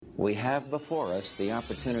we have before us the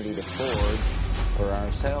opportunity to forge for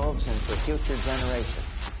ourselves and for future generations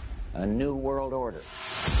a new world order.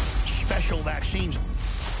 Special vaccines.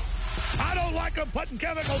 I don't like them putting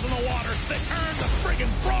chemicals in the water that turn the friggin'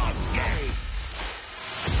 frogs gay.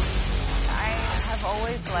 I have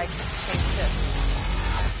always liked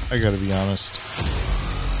shapeshift. I gotta be honest.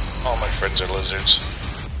 All my friends are lizards.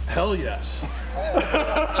 Hell yes.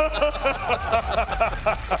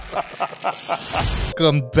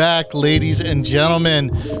 Welcome back, ladies and gentlemen,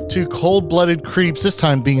 to Cold-Blooded Creepz, this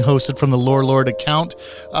time being hosted from the Lore Lord account.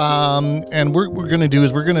 And what we're going to do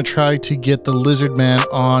is we're going to try to get the Lizard Man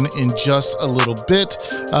on in just a little bit.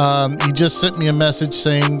 He just sent me a message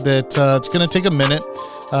saying that it's going to take a minute.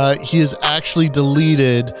 He has actually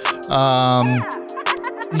deleted...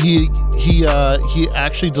 He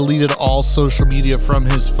actually deleted all social media from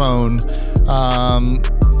his phone,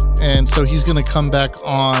 and so he's going to come back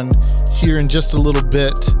on here in just a little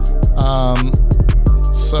bit.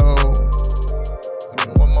 So give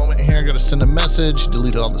me 1 moment here. I got to send a message. He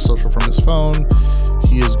deleted all the social from his phone.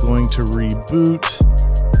 He is going to reboot,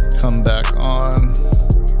 come back on.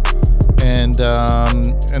 And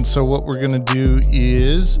so what we're going to do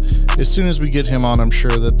is, as soon as we get him on, I'm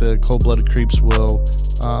sure that the Cold-Blooded Creepz will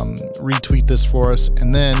retweet this for us.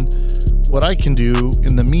 And then what I can do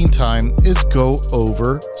in the meantime is go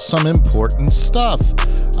over some important stuff.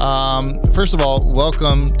 First of all,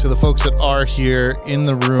 welcome to the folks that are here in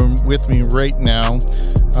the room with me right now.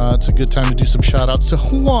 It's a good time to do some shout outs to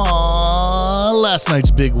last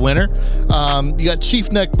night's big winner. You got Chief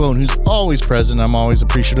Neckbone, who's always present. I'm always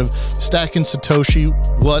appreciative. Stacking Satoshi,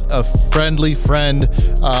 what a friendly friend.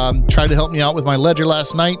 Tried to help me out with my ledger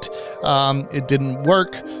last night. It didn't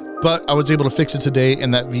work, but I was able to fix it today,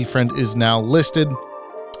 and that VFriend is now listed.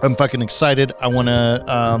 I'm fucking excited. I want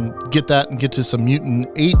to get that and get to some mutant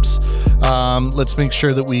apes. Let's make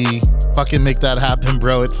sure that we fucking make that happen,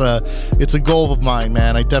 bro. It's a goal of mine,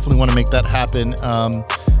 man. I definitely want to make that happen.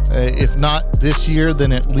 If not this year,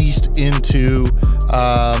 then at least into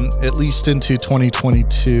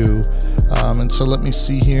 2022. And so let me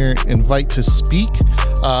see here. Invite to speak.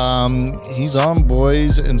 He's on,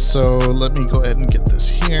 boys. And so let me go ahead and get this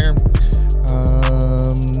here.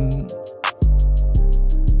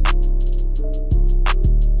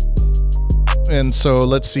 And so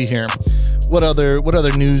let's see here. What other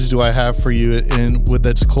news do I have for you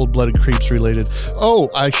that's Cold-Blooded Creepz related? Oh,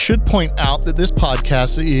 I should point out that this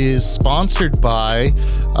podcast is sponsored by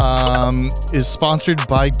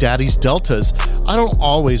Daddy's Deltas. I don't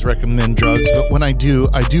always recommend drugs, but when I do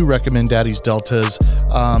recommend Daddy's Deltas.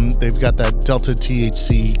 They've got that Delta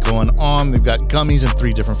THC going on. They've got gummies in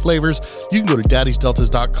 3 different flavors. You can go to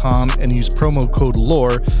daddysdeltas.com and use promo code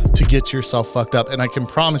LORE to get yourself fucked up. And I can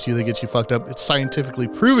promise you they get you fucked up. It's scientifically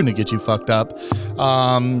proven to get you fucked up.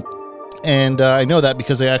 And I know that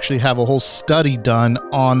because they actually have a whole study done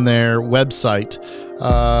on their website.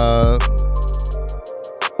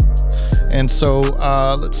 And so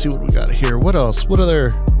let's see what we got here. What else? What other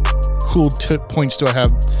cool points do I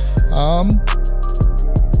have?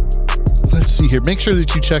 Let's see here. Make sure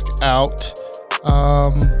that you check out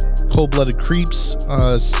Cold-Blooded Creepz,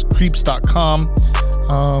 creepz.com.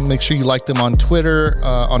 Make sure you like them on Twitter,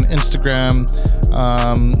 on Instagram.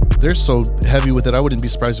 They're so heavy with it, I wouldn't be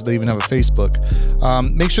surprised if they even have a Facebook.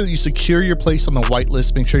 Make sure that you secure your place on the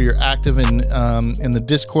whitelist. Make sure you're active in the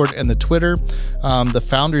Discord and the Twitter. The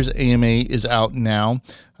Founders AMA is out now,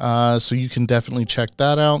 so you can definitely check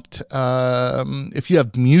that out. If you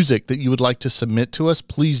have music that you would like to submit to us,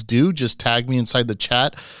 please do. Just tag me inside the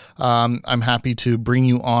chat. I'm happy to bring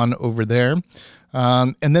you on over there.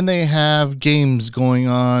 And then they have games going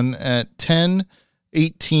on at 10,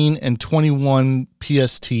 18, and 21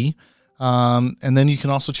 PST. And then you can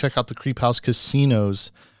also check out the Creep House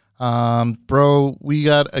Casinos. Bro, we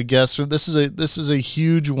got a guest. This is a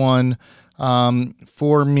huge one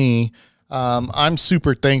for me. I'm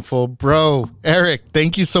super thankful. Bro, Eric,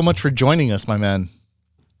 thank you so much for joining us, my man.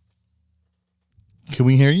 Can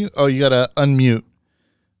we hear you? Oh, you got to unmute.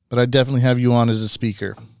 But I definitely have you on as a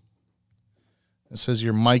speaker. It says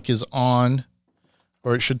your mic is on,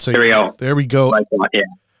 or it should say. There we go. There we go. Yeah.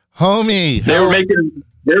 Homie. They're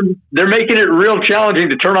making it real challenging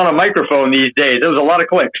to turn on a microphone these days. There was a lot of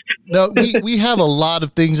clicks. No, we have a lot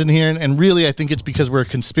of things in here, and really I think it's because we're a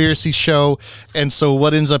conspiracy show, and so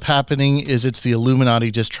what ends up happening is it's the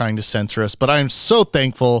Illuminati just trying to censor us. But I'm so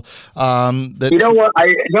thankful that... You know what?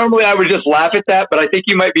 Normally I would just laugh at that, but I think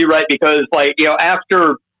you might be right because,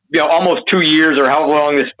 after... almost 2 years or how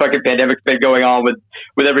long this fucking pandemic's been going on with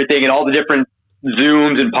everything and all the different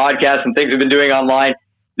Zooms and podcasts and things we've been doing online,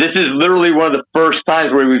 this is literally one of the first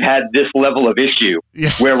times where we've had this level of issue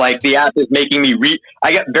where like the app is making me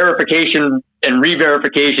I got verification and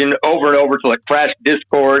re-verification over and over to like crash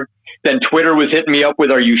Discord. Then Twitter was hitting me up with,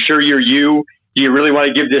 are you sure you're you? Do you really want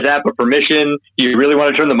to give this app a permission? Do you really want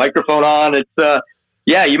to turn the microphone on? It's,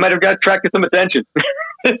 yeah, you might have got attracted some attention.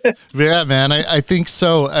 Yeah, man, I think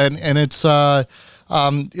so. And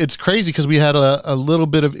it's crazy because we had a little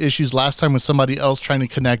bit of issues last time with somebody else trying to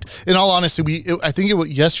connect. In all honesty, I think it was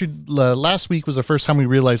last week was the first time we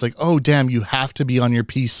realized, like, oh damn, you have to be on your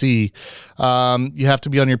PC. You have to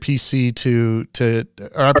be on your PC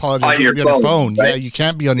or I apologize, you have to be on your phone. Right? Yeah, you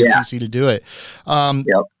can't be on your PC to do it.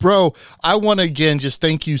 Bro, I want to again just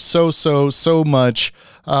thank you so much.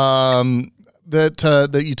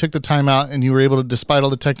 That you took the time out and you were able to, despite all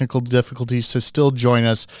the technical difficulties, to still join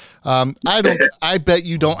us. I bet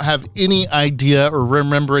you don't have any idea or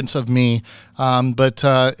remembrance of me. But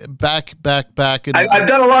back. I've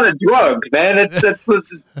done a lot of drugs, man.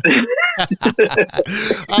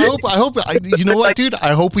 I hope. You know what, dude?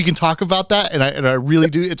 I hope we can talk about that, and I really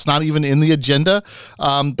do. It's not even in the agenda,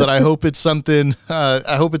 but I hope it's something.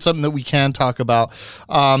 I hope it's something that we can talk about.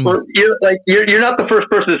 You're not the first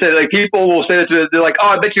person to say. Like, people will say that they're like, "Oh,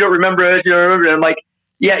 I bet you don't remember it." You don't remember it. And I'm like,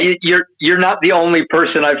 yeah, you're not the only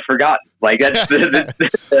person I've forgotten. Like that's, and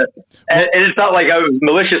it's not like I was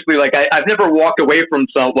maliciously, like I've never walked away from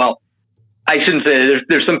some, well, I shouldn't say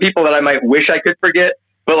there's some people that I might wish I could forget,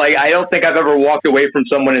 but like, I don't think I've ever walked away from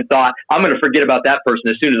someone and thought I'm going to forget about that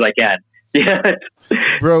person as soon as I can. Yeah.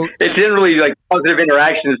 Bro, it's generally like positive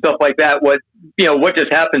interaction and stuff like that. What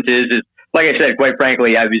just happens is like I said, quite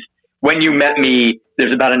frankly, when you met me,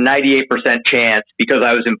 there's about a 98% chance, because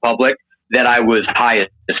I was in public, that I was high as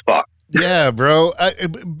fuck. Yeah, bro.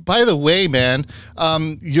 By the way, man, I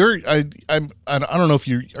don't know if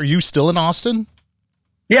are you still in Austin?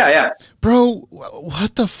 Yeah. Bro,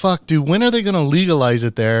 what the fuck, dude? When are they going to legalize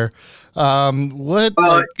it there? We're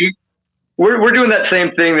doing that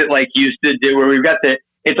same thing that like used to do, where we've got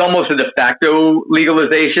it's almost a de facto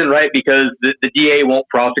legalization, right? Because the DA won't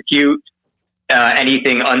prosecute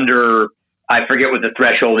anything under, I forget what the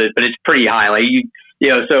threshold is, but it's pretty high. Like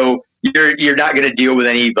so you're not going to deal with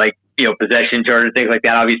any like possession charges, things like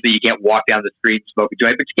that. Obviously, you can't walk down the street and smoke a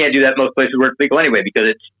joint, but you can't do that in most places where it's legal anyway, because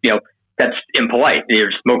it's that's impolite. You're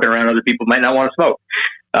smoking around other people might not want to smoke.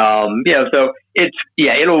 So it's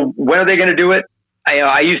when are they going to do it?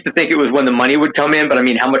 I used to think it was when the money would come in, but I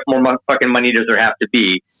mean, how much more fucking money does there have to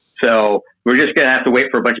be? So we're just going to have to wait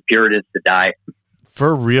for a bunch of Puritans to die.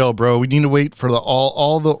 For real, bro. We need to wait for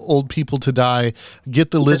all the old people to die,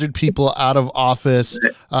 get the lizard people out of office,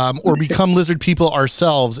 or become lizard people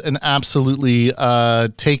ourselves and absolutely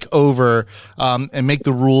take over and make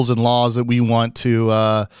the rules and laws that we want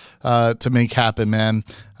to make happen, man.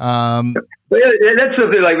 That's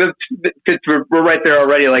something like we're right there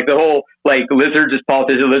already. Like the whole like lizards as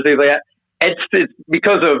politicians, lizards like that. It's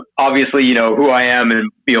because of obviously who I am and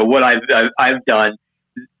what I've done.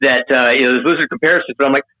 That there's lizard comparisons, but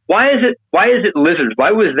I'm like, why is it lizards?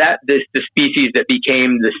 Why was that the species that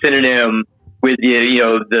became the synonym with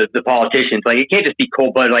the politicians? Like, it can't just be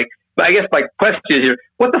cold blooded. Like, but I guess my question is here: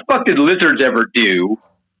 what the fuck did lizards ever do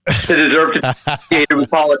to deserve to be associated with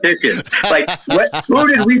politicians? Like, who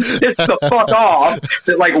did we piss the fuck off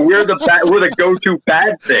that like we're the go-to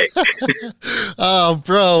bad thing? Oh,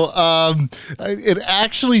 bro, it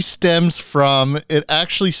actually stems from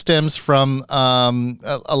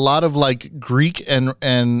a lot of like Greek and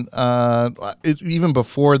even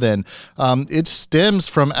before then. It stems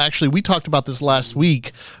from, actually, we talked about this last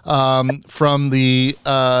week. It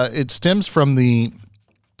stems from the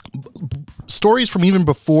stories from even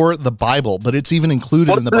before the Bible, but it's even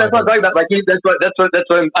included in the Bible. That's what I'm talking about. That's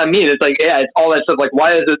what I mean. It's like, yeah, it's all that stuff. Like,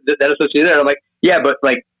 why is it that associated there? I'm like, yeah, but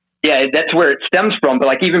like, yeah, that's where it stems from. But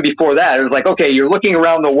like, even before that, it was like, okay, you're looking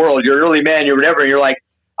around the world, you're an early man, you're whatever, and you're like,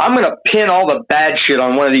 I'm going to pin all the bad shit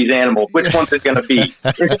on one of these animals. Which one's it going to be?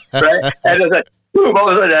 Right? And it's like, ooh,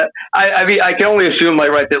 what was that? I mean, I can only assume like,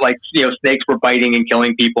 right, that like, snakes were biting and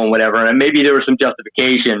killing people and whatever. And maybe there was some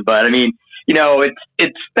justification, but I mean,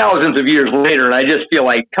 it's thousands of years later, and I just feel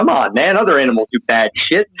like, come on, man, other animals do bad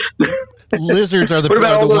shit. Lizards are the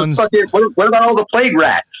ones. What about all the plague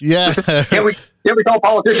rats? Yeah. Can't we call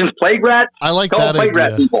politicians plague rats? I like call that plague idea.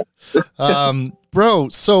 Rat people. Bro,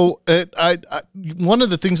 so I one of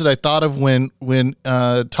the things that I thought of when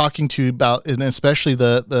talking to you about, and especially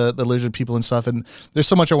the lizard people and stuff, and there's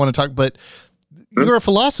so much I want to talk, but you're a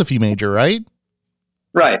philosophy major, right?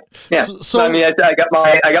 Right. Yeah. So I mean, I got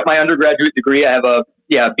my undergraduate degree. I have a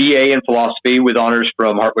BA in philosophy with honors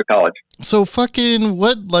from Hartwick College. So fucking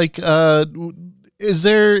what, like, is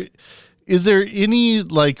there is there any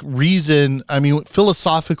like reason, I mean,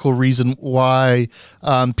 philosophical reason why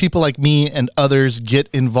people like me and others get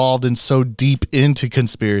involved in so deep into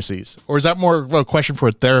conspiracies? Or is that more of a question for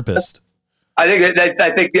a therapist? I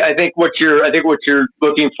think what you're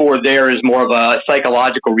looking for there is more of a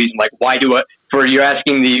psychological reason. Like, you're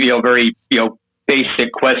asking the very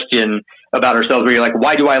basic question about ourselves, where you're like,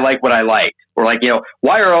 why do I like what I like? Or like,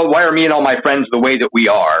 why are me and all my friends the way that we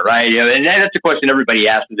are, right? And that's a question everybody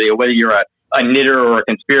asks. Whether you're a knitter or a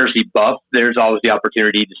conspiracy buff, there's always the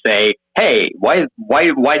opportunity to say, hey, why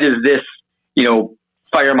does this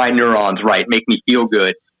fire my neurons right, make me feel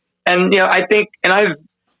good? And I think, and I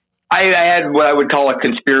had what I would call a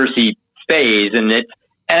conspiracy phase, and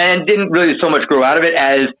didn't really so much grow out of it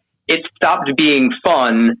as it stopped being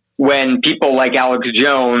fun when people like Alex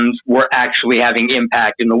Jones were actually having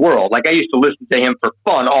impact in the world. Like, I used to listen to him for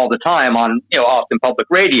fun all the time on Austin Public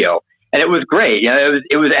Radio, and it was great.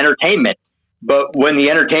 It was entertainment. But when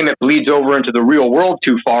the entertainment bleeds over into the real world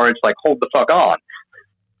too far, it's like, hold the fuck on.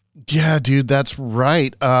 Yeah, dude, that's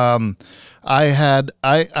right. I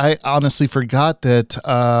honestly forgot that.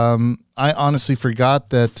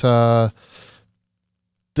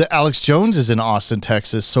 That Alex Jones is in Austin,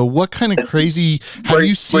 Texas. So what kind of crazy have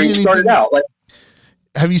you seen anything?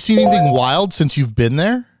 Have you seen anything wild since you've been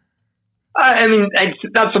there? I mean, it's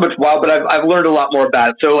not so much wild, but I've learned a lot more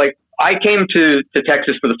about it. So like, I came to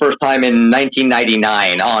Texas for the first time in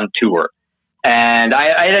 1999 on tour, and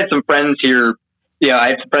I had some friends here.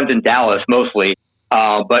 I had some friends in Dallas mostly.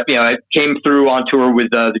 But I came through on tour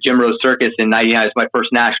with the Jim Rose Circus in '99. It's my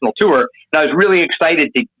first national tour, and I was really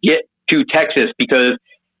excited to get to Texas because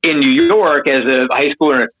in New York, as a high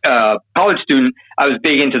school and a college student, I was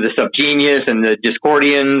big into the subgenius and the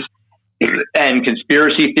Discordians and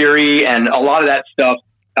conspiracy theory and a lot of that stuff.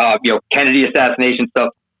 Kennedy assassination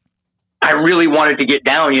stuff. I really wanted to get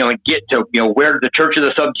down, and get to where the Church of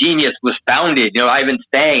the Subgenius was founded. Ivan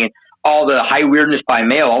Stang. All the high weirdness by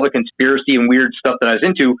mail, all the conspiracy and weird stuff that I was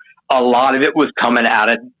into, a lot of it was coming out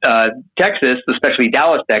of Texas, especially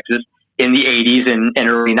Dallas, Texas, in the 80s and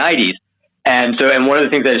early 90s. And one of the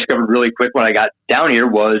things I discovered really quick when I got down here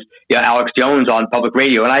was Alex Jones on public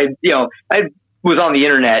radio. And I was on the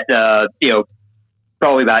internet,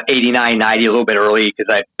 probably about 89, 90, a little bit early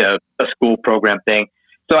because I had a school program thing.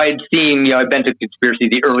 So I'd seen, I've been to conspiracy,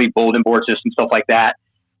 the early bulletin board system, stuff like that.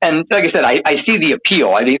 And like I said, I see the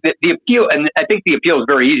appeal. I think the appeal, and I think the appeal is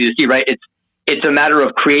very easy to see, right? It's a matter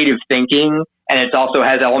of creative thinking, and it also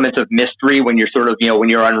has elements of mystery when you're sort of, when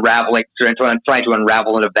you're unraveling, trying to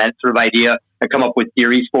unravel an event sort of idea and come up with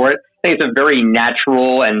theories for it. I think it's a very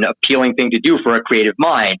natural and appealing thing to do for a creative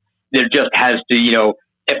mind. There just has to,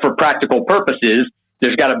 if for practical purposes,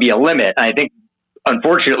 there's got to be a limit. And I think,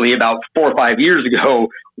 unfortunately, about 4 or 5 years ago,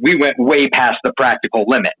 we went way past the practical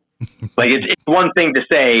limit. Like, it's one thing to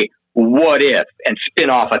say, what if, and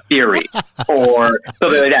spin off a theory or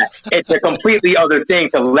something like that. It's a completely other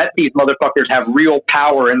thing to let these motherfuckers have real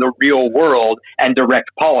power in the real world and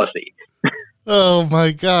direct policy. Oh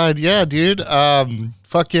my God. Yeah, dude.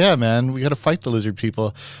 Fuck yeah, man. We got to fight the lizard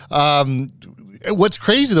people. What's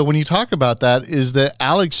crazy though, when you talk about that, is that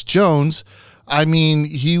Alex Jones, I mean,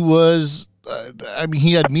 he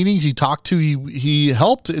had meetings, he talked to, he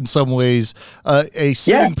helped in some ways a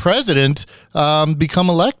sitting president become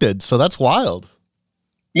elected. So that's wild.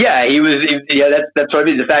 Yeah, that's what I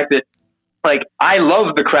mean. The fact that, like, I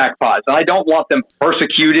love the crackpots, and I don't want them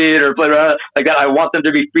persecuted or like that. I want them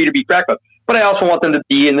to be free to be crackpots, but I also want them to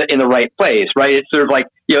be in the right place, right? It's sort of like,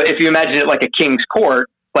 if you imagine it like a king's court,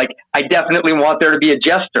 like, I definitely want there to be a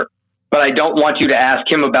jester, but I don't want you to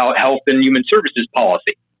ask him about health and human services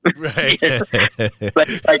policy. Right.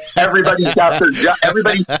 like everybody's got their job.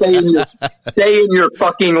 Everybody stay in your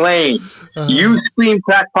fucking lane. You scream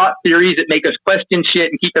crackpot theories that make us question shit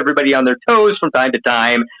and keep everybody on their toes from time to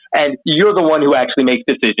time, and you're the one who actually makes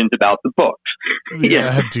decisions about the books.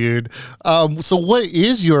 Yeah, dude. So what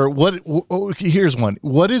is here's one.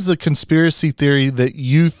 What is the conspiracy theory that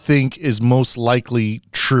you think is most likely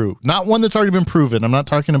true? Not one that's already been proven. I'm not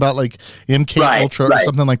talking about like MK Ultra or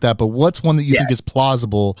something like that, but what's one that you think is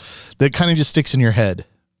plausible that kind of just sticks in your head?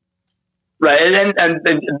 Right, and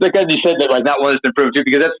because you said that, like, that one has been proven too,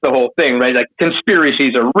 because that's the whole thing, right? Like,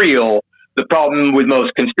 conspiracies are real. The problem with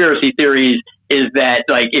most conspiracy theories is that,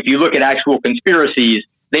 like, if you look at actual conspiracies,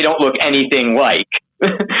 they don't look anything like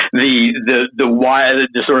the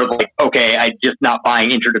sort of like, okay, I'm just not buying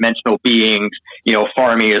interdimensional beings,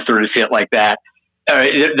 farming a sort of shit like that.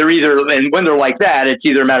 they're either, and when they're like that, it's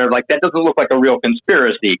either a matter of like, that doesn't look like a real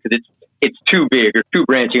conspiracy because it's too big or too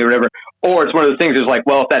branching or whatever. Or it's one of those things is like,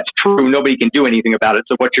 well, if that's true, nobody can do anything about it.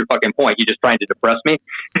 So what's your fucking point? You're just trying to depress me.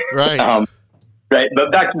 Right. Right.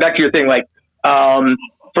 But back to your thing. Like,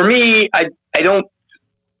 for me, I don't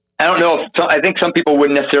know if I think some people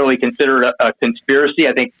wouldn't necessarily consider it a conspiracy.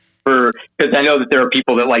 I think because I know that there are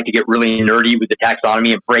people that like to get really nerdy with the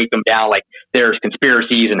taxonomy and break them down. Like there's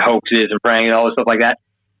conspiracies and hoaxes and praying and all this stuff like that.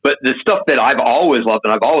 But the stuff that I've always loved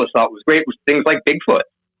and I've always thought was great was things like Bigfoot.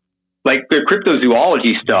 Like the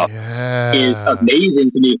cryptozoology stuff is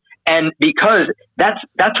amazing to me. And because that's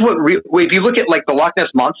what, if you look at like the Loch Ness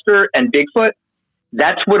Monster and Bigfoot,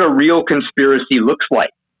 that's what a real conspiracy looks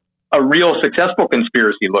like. A real successful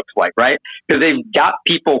conspiracy looks like, right? Because they've got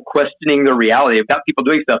people questioning the reality. They've got people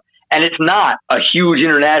doing stuff. And it's not a huge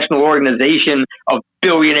international organization of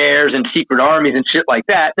billionaires and secret armies and shit like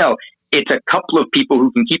that. No, it's a couple of people who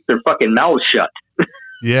can keep their fucking mouths shut.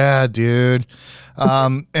 Yeah, dude.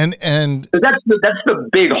 And that's the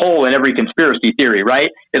big hole in every conspiracy theory, right?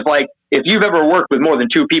 It's like, if you've ever worked with more than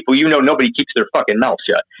two people, you know nobody keeps their fucking mouth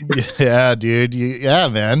shut. Yeah, dude. Yeah,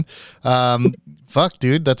 man. Fuck,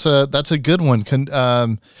 dude. That's a good one.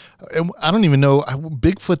 I don't even know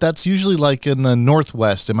Bigfoot. That's usually like in the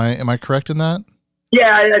Northwest. Am I correct in that?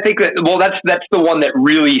 Yeah, I think that. Well, that's the one that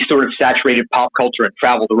really sort of saturated pop culture and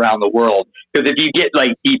traveled around the world. Because if you get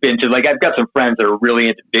like deep into, like, I've got some friends that are really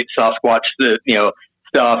into big Sasquatch,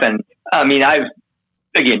 stuff, and I mean, I've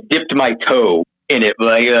again dipped my toe in it.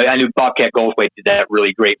 Like, I knew Bobcat Goldthwait did that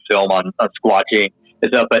really great film on squatching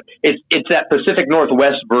and stuff, but it's that Pacific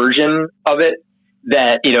Northwest version of it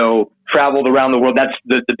that traveled around the world. That's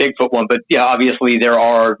the Bigfoot one, but obviously there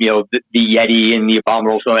are the Yeti and the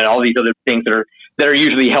Abominable Snowman and all these other things that are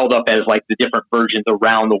usually held up as like the different versions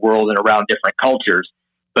around the world and around different cultures.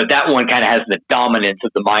 But that one kind of has the dominance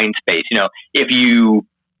of the mind space. If you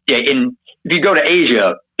go to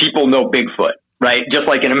Asia, people know Bigfoot, right? Just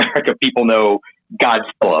like in America, people know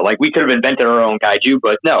Godzilla. Like, we could have invented our own kaiju,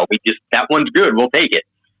 but no, that one's good. We'll take it.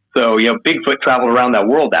 So, Bigfoot traveled around that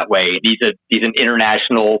world that way. He's an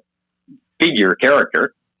international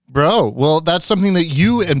character. Bro, well, that's something that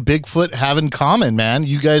you and Bigfoot have in common, man.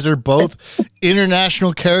 You guys are both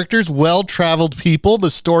international characters, well-traveled people.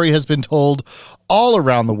 The story has been told all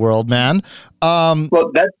around the world, man.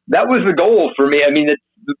 Well, that was the goal for me. I mean, it's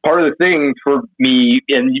part of the thing for me,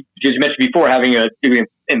 and you mentioned before, having a degree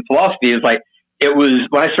in philosophy, is like, it was,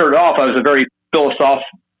 when I started off, I was a very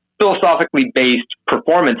philosophically based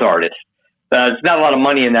performance artist. There's not a lot of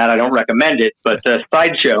money in that. I don't recommend it, but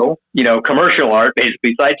sideshow, commercial art,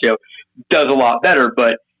 basically sideshow, does a lot better.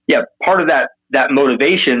 But yeah, part of that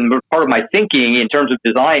motivation, part of my thinking in terms of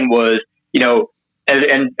design was,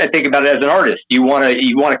 and I think about it as an artist, you want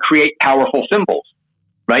to create powerful symbols,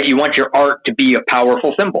 right? You want your art to be a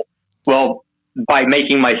powerful symbol. Well, by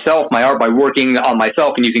making my art, by working on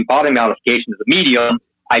myself and using body modification as a medium,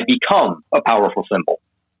 I become a powerful symbol.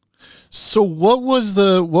 So what was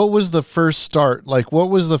the first start? Like, what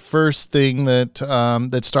was the first thing that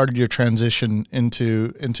that started your transition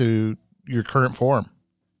into your current form?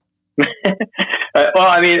 Well,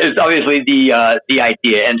 I mean, it's obviously the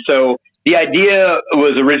idea. And so the idea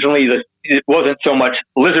was originally, it wasn't so much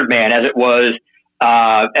Lizard Man as it was,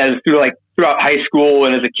 throughout high school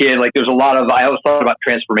and as a kid, like, there's a lot of, I always thought about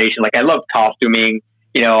transformation. Like, I loved costuming,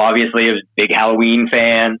 obviously I was a big Halloween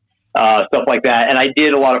fan. Stuff like that. And I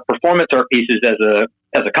did a lot of performance art pieces as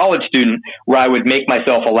a college student where I would make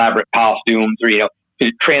myself elaborate costumes or,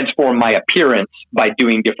 to transform my appearance by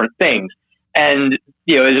doing different things. And,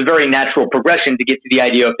 it's a very natural progression to get to the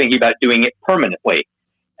idea of thinking about doing it permanently.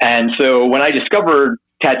 And so when I discovered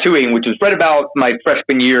tattooing, which was right about my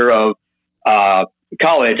freshman year of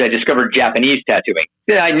college, I discovered Japanese tattooing.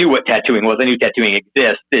 I knew what tattooing was. I knew tattooing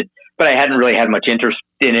existed, but I hadn't really had much interest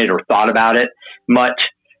in it or thought about it much.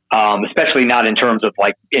 Especially not in terms of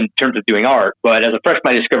doing art, but as a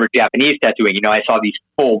freshman, I discovered Japanese tattooing. I saw these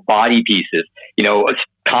full body pieces,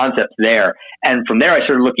 concepts there. And from there, I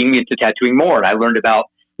started looking into tattooing more. And I learned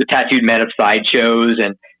about the tattooed men of sideshows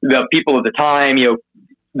and the people of the time,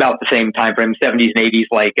 about the same time frame, 70s and 80s,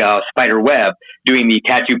 like Spider Webb doing the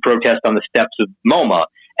tattoo protest on the steps of MoMA.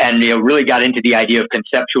 And, really got into the idea of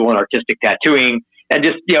conceptual and artistic tattooing. And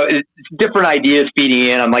just, it's different ideas feeding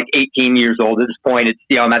in. I'm like 18 years old at this point. It's,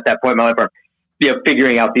 I'm at that point in my life where I'm,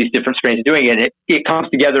 figuring out these different strains of doing it. And it comes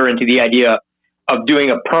together into the idea of doing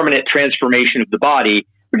a permanent transformation of the body,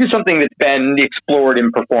 which is something that's been explored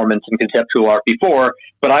in performance and conceptual art before.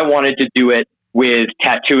 But I wanted to do it with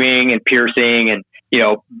tattooing and piercing and,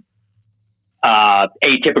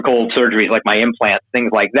 atypical surgeries like my implants,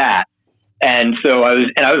 things like that. And so I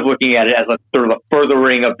was looking at it as a sort of a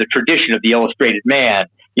furthering of the tradition of the illustrated man,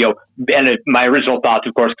 and my original thoughts,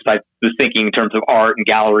 of course, because I was thinking in terms of art and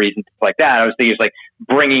galleries and stuff like that, I was thinking it's like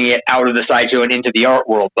bringing it out of the sideshow and into the art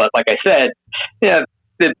world. But like I said,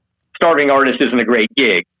 the starving artist isn't a great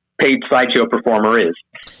gig. Paid sideshow performer is.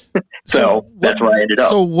 So that's where I ended up.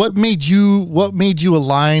 So what made you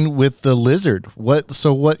align with the lizard?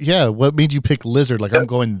 What made you pick lizard? Like, I'm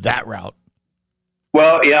going that route.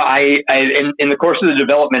 Well, I in the course of the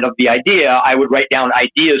development of the idea, I would write down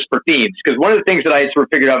ideas for themes, because one of the things that I sort of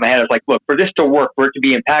figured out in my head is like, look, for this to work, for it to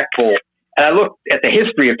be impactful, and I looked at the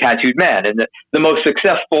history of tattooed men, and the most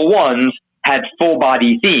successful ones had full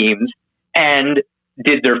body themes and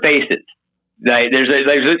did their faces. Right?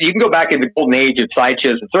 You can go back in the golden age of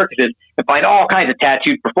sideshows and circuses and find all kinds of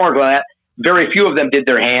tattooed performers on that. Very few of them did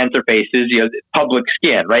their hands or faces, public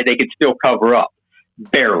skin, right? They could still cover up,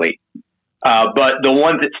 barely. But the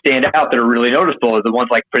ones that stand out that are really noticeable are the ones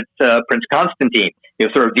like Prince Constantine,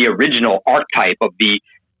 sort of the original archetype of the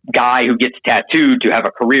guy who gets tattooed to have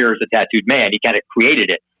a career as a tattooed man. He kind of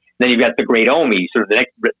created it. Then you've got the Great Omi, sort of the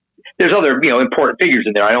next. There's other important figures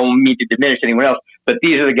in there. I don't mean to diminish anyone else, but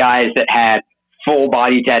these are the guys that had full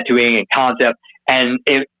body tattooing and concept. And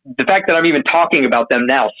the fact that I'm even talking about them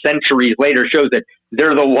now, centuries later, shows that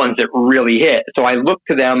they're the ones that really hit. So I look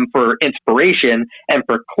to them for inspiration and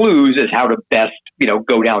for clues as how to best,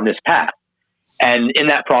 go down this path. And in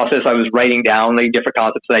that process, I was writing down like different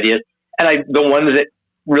concepts and ideas. And the ones that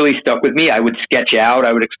really stuck with me, I would sketch out,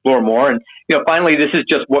 I would explore more. And, finally, this is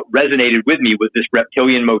just what resonated with me, was this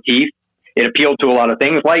reptilian motif. It appealed to a lot of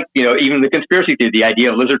things like, even the conspiracy theory, the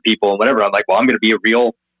idea of lizard people and whatever. I'm like, well, I'm going to be a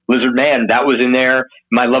real lizard man. That was in there.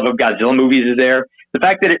 My love of Godzilla movies is there. The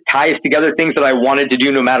fact that it ties together things that I wanted to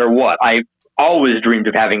do no matter what. I always dreamed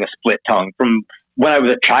of having a split tongue from when I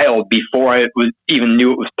was a child, before I even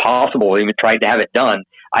knew it was possible, even tried to have it done.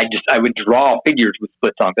 I would draw figures with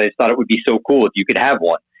split tongues. I just thought it would be so cool if you could have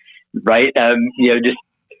one, right? Just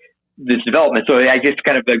this development. So I just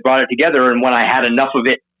kind of brought it together. And when I had enough of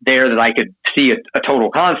it there that I could see a total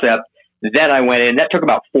concept, then I went in. That took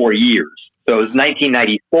about 4 years. So it was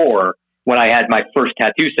 1994 when I had my first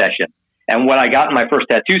tattoo session. And what I got in my first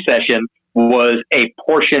tattoo session was a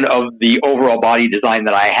portion of the overall body design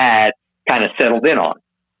that I had kind of settled in on.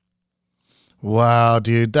 Wow,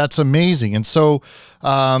 dude, that's amazing. And so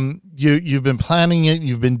you've been planning it,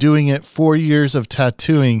 you've been doing it, 4 years of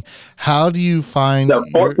tattooing. How do you find... So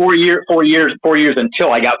 4 years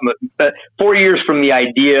until I got... 4 years from the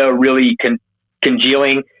idea really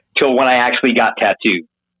congealing till when I actually got tattooed.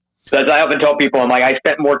 So as I often tell people, I'm like, I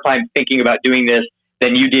spent more time thinking about doing this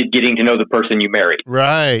than you did getting to know the person you married.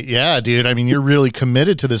 Right. Yeah, dude. I mean, you're really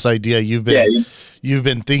committed to this idea. You've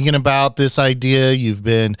been thinking about this idea. You've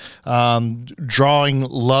been drawing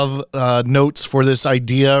love notes for this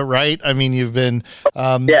idea, right? I mean, you've been...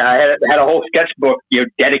 I had a whole sketchbook,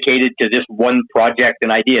 dedicated to this one project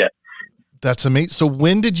and idea. That's amazing. So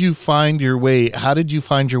when did you find your way? How did you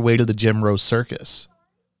find your way to the Jim Rose Circus?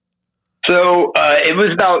 So it was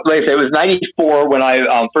about, like I said, it was 94 when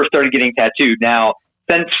I first started getting tattooed. Now,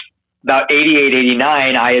 since about 88,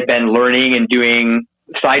 89, I had been learning and doing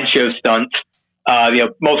sideshow stunts,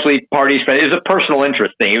 mostly parties. It was a personal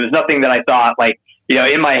interest thing. It was nothing that I thought,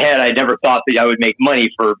 in my head, I never thought that I would make money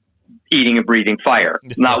for eating and breathing fire.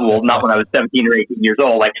 Not when I was 17 or 18 years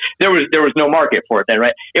old. Like there was no market for it then,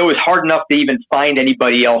 right? It was hard enough to even find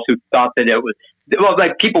anybody else who thought that it was, well,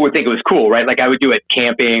 like people would think it was cool, right? Like I would do it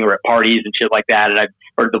camping or at parties and shit like that,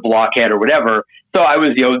 or the blockhead or whatever. So I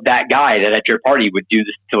was, that guy that at your party would do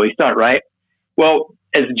this silly stunt, right? Well,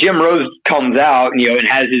 as Jim Rose comes out, and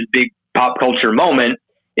has his big pop culture moment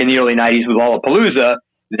in the early 90s with Lollapalooza,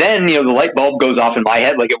 then, the light bulb goes off in my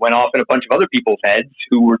head like it went off in a bunch of other people's heads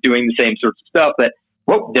who were doing the same sorts of stuff, that,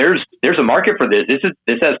 well, there's a market for this.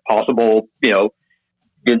 This has possible,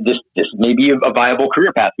 this may be a viable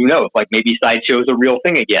career path. Who knows? Like maybe sideshow is a real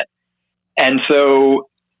thing again. And so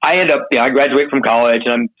I end up, I graduate from college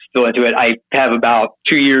and I'm still into it. I have about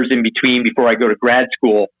 2 years in between before I go to grad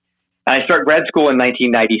school. And I start grad school in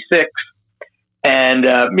 1996. And,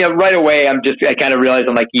 right away, I kind of realized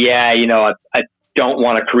I'm like, I don't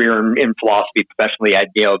want a career in philosophy professionally.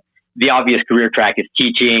 The obvious career track is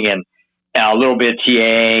teaching and a little bit of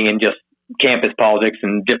TAing and just campus politics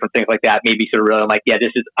and different things like that. Maybe sort of really, I'm like,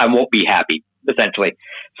 I won't be happy, essentially.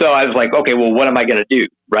 So I was like, okay, well, what am I going to do?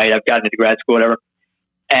 Right. I've gotten into grad school, whatever.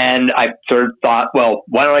 And I sort of thought, well,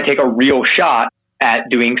 why don't I take a real shot at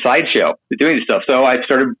doing sideshow, doing this stuff? So I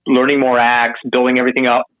started learning more acts, building everything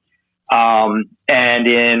up. And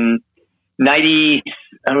in 98,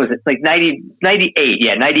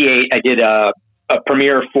 I did a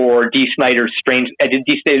premiere for D. Snyder's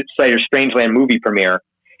Strangeland movie premiere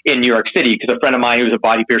in New York City, because a friend of mine who was a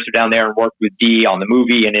body piercer down there and worked with D on the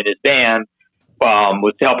movie and in his band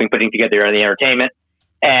was helping putting together the entertainment,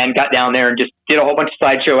 and got down there and just did a whole bunch of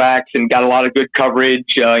sideshow acts and got a lot of good coverage.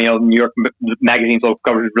 New York Magazine's local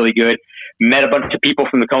coverage was really good. Met a bunch of people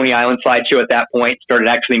from the Coney Island sideshow at that point, started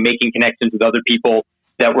actually making connections with other people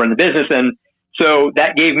that were in the business. And so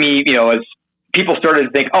that gave me, as people started to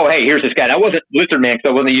think, oh, hey, here's this guy. And I wasn't Lizard Man because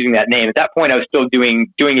I wasn't using that name. At that point, I was still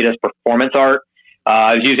doing it as performance art.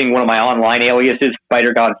 I was using one of my online aliases,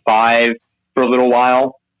 Spider God 5, for a little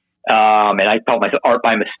while. And I called myself Art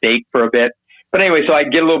by Mistake for a bit. But anyway, so I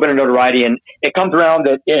get a little bit of notoriety, and it comes around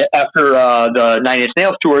that after the Nine Inch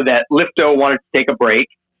Nails tour that Lifto wanted to take a break,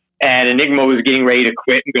 and Enigma was getting ready to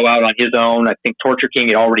quit and go out on his own. I think Torture King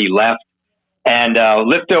had already left. And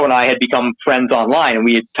Lifto and I had become friends online, and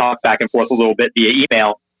we had talked back and forth a little bit via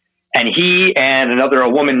email. And he and a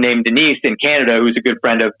woman named Denise in Canada, who's a good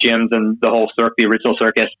friend of Jim's and the whole the original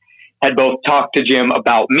circus, had both talked to Jim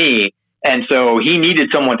about me. And so he needed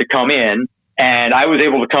someone to come in, and I was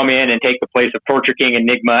able to come in and take the place of Torture King,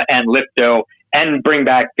 Enigma, and Lifto, and bring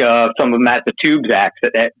back some of them at the Tubes acts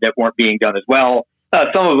that weren't being done as well.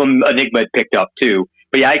 Some of them Enigma had picked up too.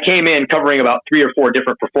 But yeah, I came in covering about 3 or 4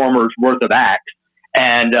 different performers worth of acts.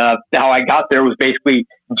 And how I got there was basically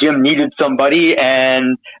Jim needed somebody,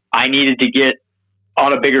 and I needed to get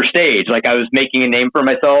on a bigger stage. Like, I was making a name for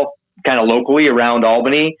myself kind of locally around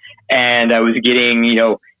Albany, and I was getting,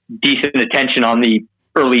 decent attention on the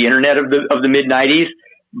early internet of the mid 90s.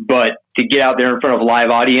 But to get out there in front of live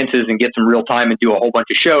audiences and get some real time and do a whole bunch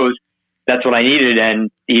of shows, that's what I needed.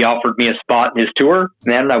 And he offered me a spot in his tour,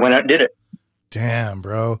 and I went out and did it. Damn,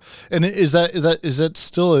 bro. And is that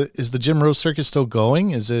still, is the Jim Rose Circus still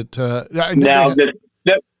going? Is it, now the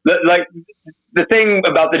thing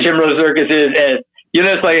about the Jim Rose Circus is,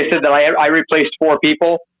 like I said, that I replaced 4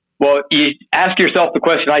 people. Well, you ask yourself the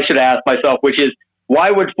question I should ask myself, which is, why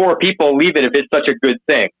would 4 people leave it if it's such a good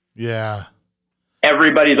thing? Yeah.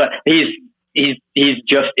 Everybody's like, he's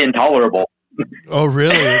just intolerable. Oh,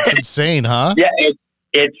 really? It's insane, huh? Yeah.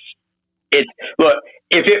 It's look,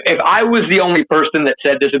 if I was the only person that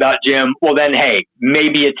said this about Jim, well then, hey,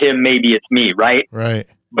 maybe it's him, maybe it's me, right? Right.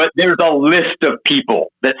 But there's a list of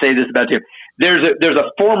people that say this about Jim. There's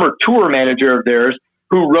a former tour manager of theirs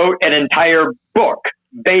who wrote an entire book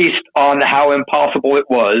based on how impossible it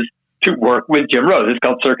was to work with Jim Rose. It's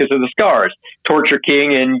called Circus of the Scars. Torture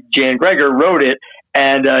King and Jan Greger wrote it,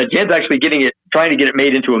 and Jan's actually trying to get it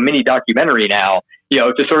made into a mini documentary now,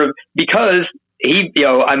 to sort of, because he,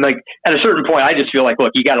 I'm like, at a certain point, I just feel like,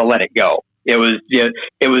 look, you got to let it go. It was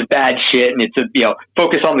bad shit, and it's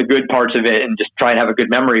focus on the good parts of it and just try and have a good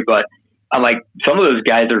memory. But I'm like, some of those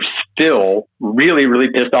guys are still really, really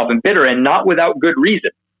pissed off and bitter, and not without good reason.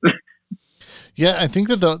 Yeah, I think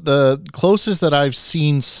that the closest that I've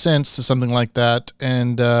seen since to something like that,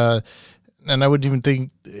 and I wouldn't even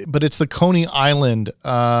think, but it's the Coney Island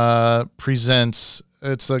presents.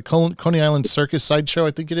 It's the Coney Island Circus Sideshow,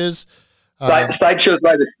 I think it is. Sideshows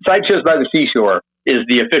by the Seashore is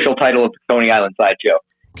the official title of the Coney Island Sideshow.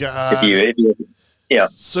 If you, yeah.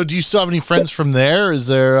 So, do you still have any friends from there? Is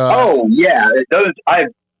there? Oh yeah, those I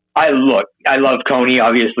love Coney,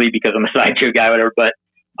 obviously, because I'm a sideshow guy, whatever. But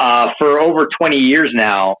for over 20 years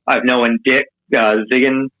now, I've known Dick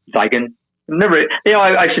Zigen. Never,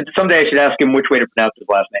 someday I should ask him which way to pronounce his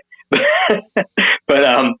last name. But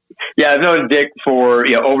yeah, I've known Dick for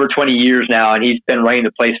over 20 years now, and he's been running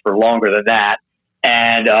the place for longer than that.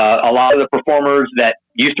 And a lot of the performers that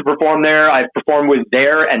used to perform there, I've performed with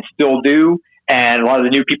there and still do. And a lot of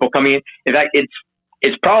the new people coming in. In fact,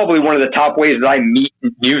 it's probably one of the top ways that I meet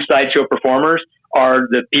new sideshow performers are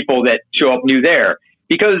the people that show up new there,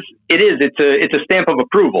 because it's a stamp of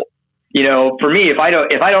approval. For me, if I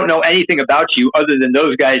don't know anything about you other than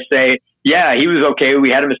those guys say, yeah, he was okay,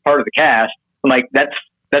 we had him as part of the cast, I'm like, that's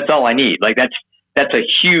all I need. Like, that's a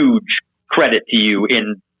huge credit to you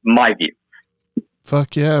in my view.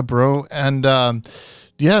 Fuck yeah, bro. And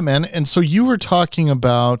yeah, man. And so you were talking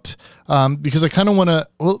about, because I kind of want to,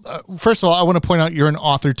 first of all, I want to point out you're an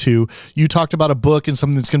author too. You talked about a book and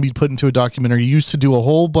something that's going to be put into a documentary. You used to do a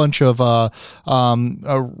whole bunch of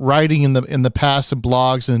writing in the past and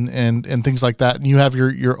blogs and things like that. And you have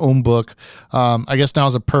your own book. I guess now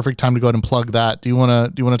is a perfect time to go ahead and plug that. Do you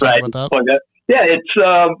want to talk about that? Plug that? Yeah, it's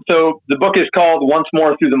so the book is called Once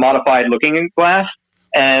More Through the Modified Looking Glass.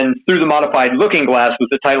 And Through the Modified Looking Glass was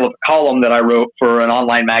the title of a column that I wrote for an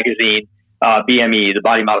online magazine, BME, the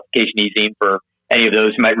Body Modification E-Zine, for any of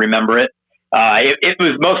those who might remember it. It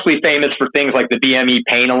was mostly famous for things like the BME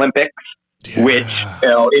Pain Olympics, which,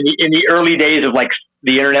 in the early days of like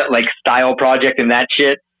the internet, like Style Project and that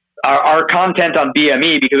shit, our content on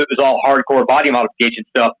BME, because it was all hardcore body modification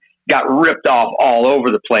stuff, got ripped off all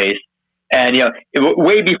over the place. And,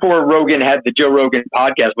 way before Rogan had the Joe Rogan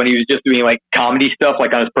podcast, when he was just doing like comedy stuff,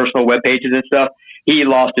 like on his personal web pages and stuff, he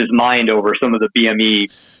lost his mind over some of the BME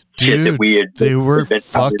shit that we had. They were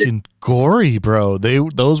fucking gory, bro.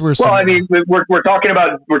 Those were. Well, I mean, we're talking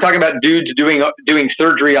about dudes doing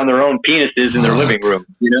surgery on their own penises in their living room.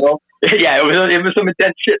 Yeah, it was some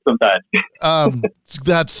intense shit sometimes.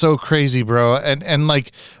 That's so crazy, bro. And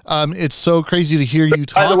like, it's so crazy to hear you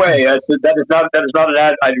talk. By the way, that is not an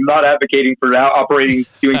ad. I'm not advocating for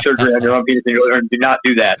doing surgery on your own penis. Do not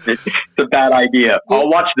do that. It's a bad idea. I'll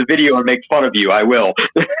watch the video and make fun of you. I will.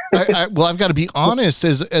 Well, I've got to be honest,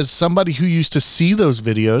 as somebody who used to see those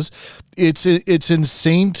videos, it's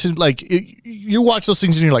insane to like. You watch those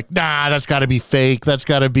things and you're like, nah, that's got to be fake. That's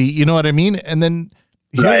got to be, you know what I mean? And then.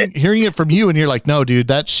 Hearing it from you and you're like, no, dude,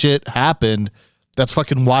 that shit happened. That's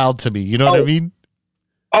fucking wild to me. You know what I mean?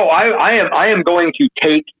 Oh, I am going to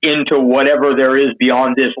take into whatever there is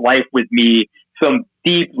beyond this life with me some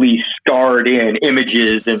deeply scarred in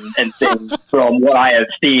images and things from what I have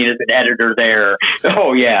seen as an editor there.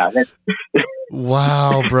 Oh yeah.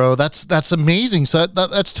 Wow, bro. That's amazing. So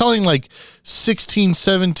that's telling like 16,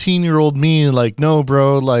 17-year-old me, like, no,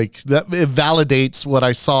 bro, like that it validates what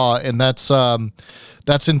I saw. And that's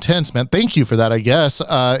intense, man. Thank you for that, I guess,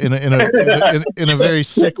 in a very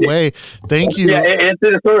sick way. Thank you. Yeah, it's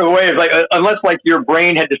in a sort of way. It's like, unless like your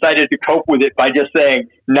brain had decided to cope with it by just saying,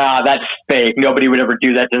 nah, that's fake. Nobody would ever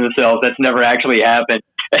do that to themselves. That's never actually happened.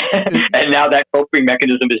 And now that coping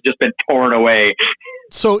mechanism has just been torn away.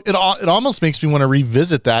 So it almost makes me want to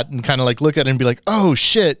revisit that and kind of like look at it and be like, oh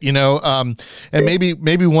shit, and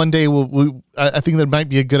maybe one day I think that might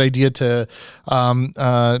be a good idea to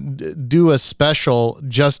do a special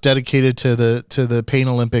just dedicated to the Pain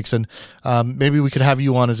Olympics, and maybe we could have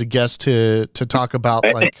you on as a guest to talk about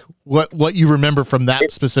like what you remember from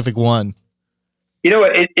that specific one.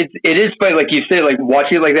 It is funny, like you say, like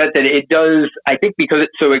watching it like that it does, I think because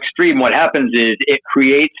it's so extreme, what happens is it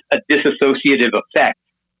creates a dissociative effect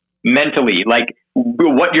mentally. Like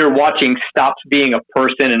what you're watching stops being a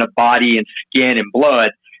person and a body and skin and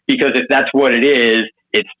blood, because if that's what it is,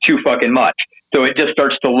 it's too fucking much. So it just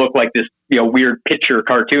starts to look like this, weird picture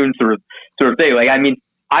cartoon sort of thing. Like, I mean,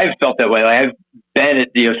 I've felt that way. Like I've been at,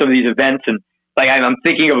 some of these events, and like I'm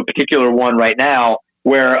thinking of a particular one right now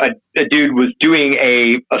where a dude was doing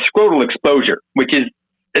a scrotal exposure, which is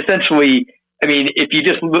essentially, I mean, if you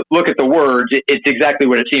just look at the words, it's exactly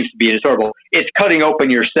what it seems to be. It's horrible. It's cutting open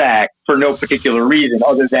your sack for no particular reason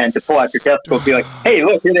other than to pull out your testicles and be like, hey,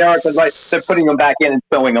 look, here they are. Because like, they're putting them back in and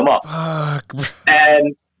sewing them up.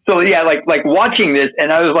 And so, yeah, like watching this,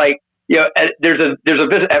 and I was like, there's a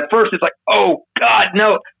visit. At first, it's like, oh, God,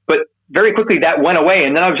 no. But very quickly that went away,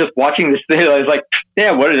 and then I was just watching this thing. I was like,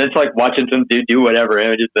 yeah, what is it? It's like watching some dude do whatever.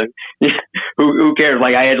 And just who cares?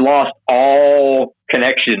 Like I had lost all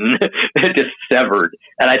connection, just severed.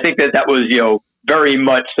 And I think that was very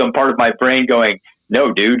much some part of my brain going,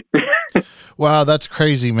 no, dude. Wow, that's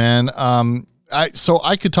crazy, man. So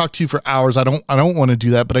I could talk to you for hours. I don't want to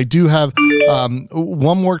do that, but I do have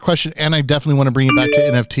one more question, and I definitely want to bring it back to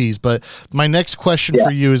NFTs. But my next question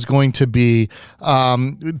for you is going to be,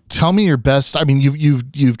 tell me your best. I mean,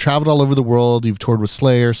 you've traveled all over the world. You've toured with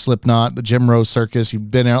Slayer, Slipknot, the Jim Rose Circus. You've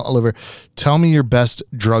been all over. Tell me your best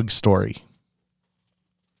drug story.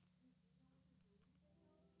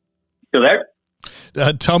 Still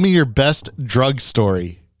there? Tell me your best drug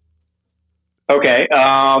story. Okay.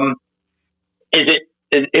 Here's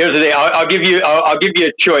the thing. I'll give you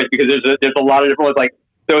a choice, because there's a lot of different ones. Like,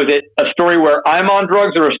 so is it a story where I'm on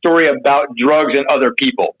drugs, or a story about drugs and other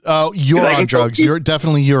people? Oh, you're on drugs. You're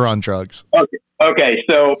on drugs. Okay.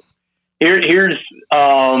 So here's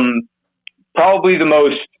probably the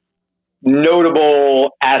most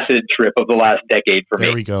notable acid trip of the last decade for me.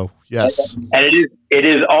 There we go. Yes. And it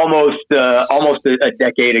is almost a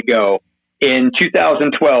decade ago. In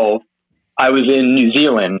 2012. I was in New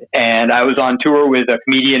Zealand, and I was on tour with a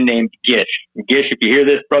comedian named Gish. Gish, if you hear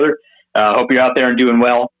this, brother, hope you're out there and doing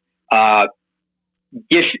well.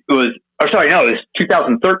 Gish it was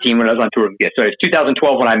 2013 when I was on tour with Gish. Sorry, it's 2012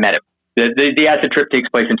 when I met him. The acid trip takes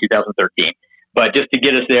place in 2013. But just to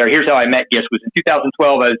get us there, here's how I met Gish. Was in 2012,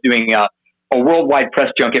 I was doing a worldwide press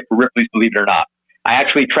junket for Ripley's Believe It or Not. I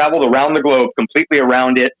actually traveled around the globe, completely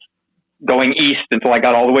around it, going east until I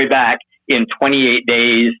got all the way back in 28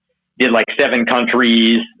 days. Did like 7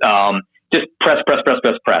 countries, just press.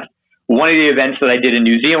 One of the events that I did in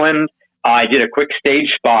New Zealand, I did a quick stage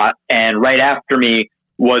spot, and right after me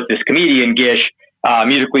was this comedian, Gish,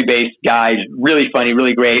 musically based guy, really funny,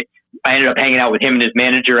 really great. I ended up hanging out with him and his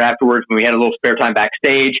manager afterwards when we had a little spare time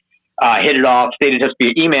backstage. Hit it off, stayed in touch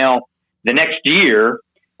via email. The next year,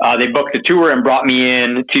 they booked a tour and brought me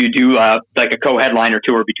in to do like a co-headliner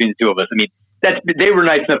tour between the two of us. I mean, they were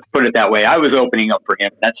nice enough to put it that way. I was opening up for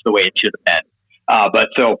him. That's the way it should have been. But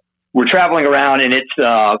so we're traveling around, and it's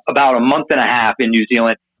about a month and a half in New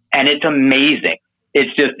Zealand, and it's amazing.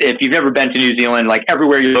 It's just, if you've never been to New Zealand, like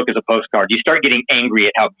everywhere you look is a postcard. You start getting angry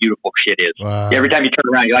at how beautiful shit is. Wow. Every time you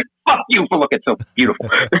turn around, you're like, fuck you for looking so beautiful.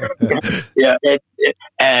 Yeah.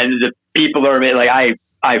 And the people are like,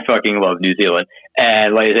 I fucking love New Zealand.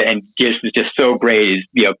 And like, and Gish was just so great. He's,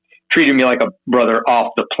 you know, treated me like a brother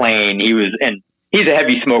off the plane. And he's a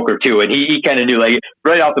heavy smoker too. And he kind of knew, like,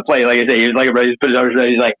 right off the plane, like I said, he was like a brother. He put his arms around.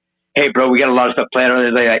 He's like, hey bro, we got a lot of stuff planned on.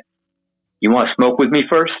 He's like, you want to smoke with me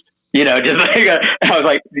first? You know, just like, I was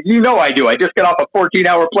like, you know, I do. I just got off a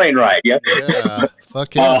 14-hour plane ride. Yeah.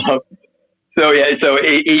 Fuck yeah. So yeah, so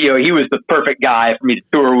you know, he was the perfect guy for me to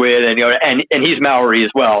tour with, and you know, and he's Maori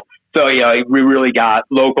as well. So you know, we really got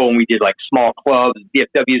local, and we did like small clubs,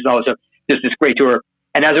 DFWs, and all this stuff. Just this great tour.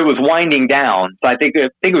 And as it was winding down, so I think it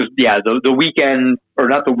was the weekend, or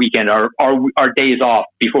not the weekend, our days off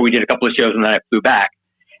before we did a couple of shows, and then I flew back,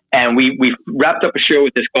 and we wrapped up a show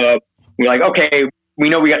with this club. We're like, okay, we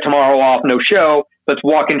know we got tomorrow off, no show. Let's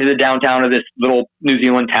walk into the downtown of this little New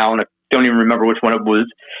Zealand town. I don't even remember which one it was.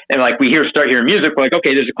 And like, start hearing music. We're like,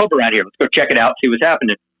 okay, there's a club around here. Let's go check it out, see what's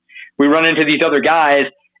happening. We run into these other guys,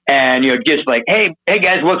 and, you know, just like, hey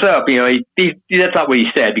guys, what's up? You know, that's not what he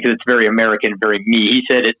said, because it's very American, very me. He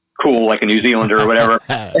said it cool, like a New Zealander or whatever.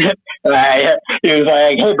 He was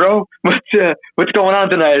like, hey bro, what's going on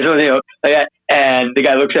tonight? So, you know, like that. And the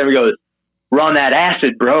guy looks at me and goes, we're on that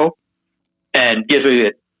acid, bro. And guess what he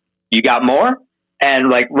did? You got more? And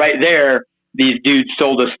like right there, these dudes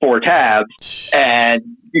sold us 4 tabs, and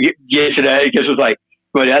Gish was like,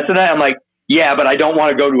 well, that's tonight? I'm like, yeah, but I don't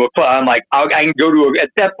want to go to a club. I'm like, I can go to at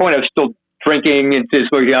that point I was still drinking and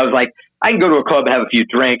smoking. I was like, I can go to a club and have a few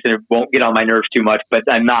drinks and it won't get on my nerves too much, but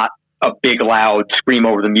I'm not a big loud scream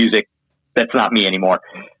over the music. That's not me anymore.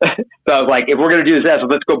 So I was like, if we're going to do this,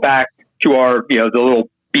 let's go back to our, you know, the little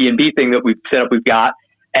B&B thing that we've set up, we've got,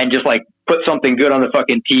 and just like put something good on the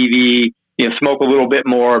fucking TV, you know, smoke a little bit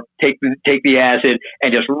more, take the acid,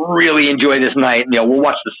 and just really enjoy this night. You know, we'll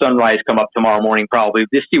watch the sunrise come up tomorrow morning, probably,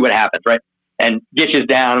 just see what happens, right? And Gish is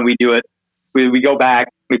down, and we do it. We go back,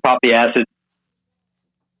 we pop the acid.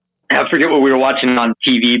 I forget what we were watching on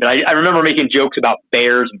TV, but I remember making jokes about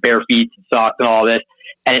bears and bare feet and socks and all this,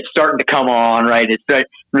 and it's starting to come on, right? It's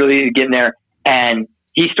really getting there, and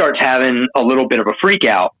he starts having a little bit of a freak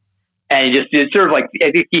out. And it's sort of like,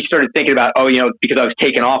 I think he started thinking about, oh, you know, because I was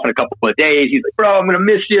taking off in a couple of days. He's like, bro, I'm going to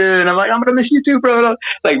miss you. And I'm like, I'm going to miss you too, bro.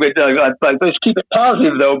 Like, but let's keep it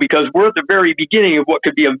positive, though, because we're at the very beginning of what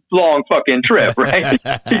could be a long fucking trip, right?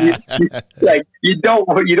 Like, you don't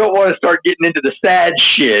want to start getting into the sad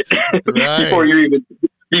shit right. before you're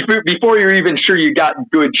even sure you got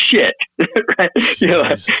good shit, right? You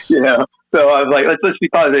know, so I was like, let's be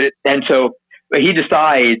positive. And so he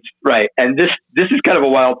decides, right, and this is kind of a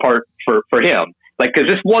wild part for him, like, because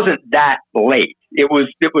this wasn't that late. It was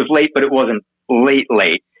late, but it wasn't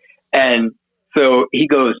late. And so he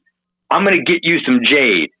goes, I'm going to get you some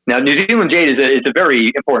jade. Now, New Zealand jade is a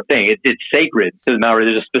very important thing. It's sacred to the Maori.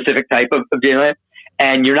 There's a specific type of jade,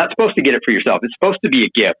 and you're not supposed to get it for yourself. It's supposed to be a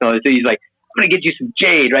gift. So he's like, I'm going to get you some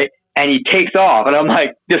jade, right? And he takes off, and I'm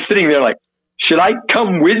like, just sitting there like, should I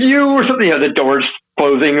come with you or something? You know, the door's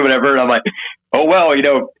closing or whatever. And I'm like, oh, well, you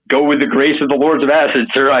know, go with the grace of the Lords of Acid,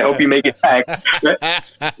 sir. I hope you make it back.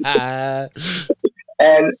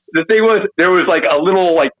 And the thing was, there was like a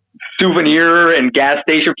little like souvenir and gas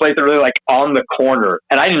station place that were really like on the corner.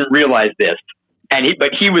 And I didn't realize this.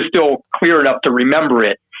 But he was still clear enough to remember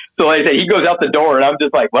it. So like I said, he goes out the door and I'm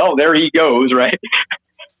just like, well, there he goes, right?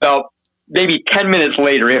 So maybe 10 minutes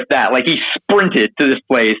later, if that, like he sprinted to this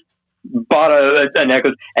place, bought a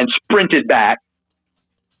necklace and sprinted back.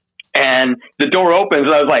 And the door opens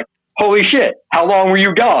and I was like, holy shit, how long were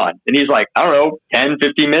you gone? And he's like, I don't know, 10,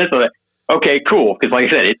 15 minutes. I was like, okay, cool. Because like I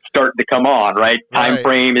said, it's starting to come on, right? Time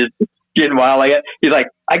frame is getting wild. Like he's like,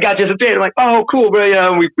 I got you some date. I'm like, oh, cool, bro. You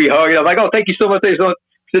know, we hug. I'm like, oh, thank you so much. Thank you so much.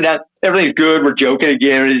 So now everything's good. We're joking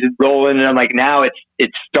again. It's rolling. And I'm like, now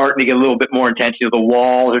it's starting to get a little bit more intense. You know, the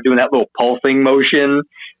walls are doing that little pulsing motion,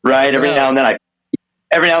 right? Yeah. Every now and then I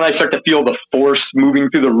start to feel the force moving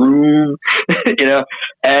through the room, you know,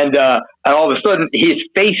 and all of a sudden his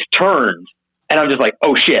face turns and I'm just like,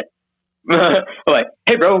 oh shit. I'm like,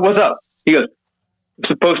 hey bro, what's up? He goes,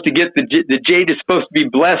 supposed to get the jade is supposed to be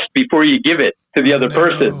blessed before you give it to the other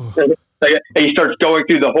person. And he starts going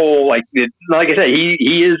through the whole, like I said,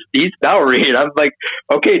 he's Bowery. And I'm like,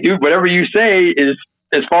 okay, dude, whatever you say is,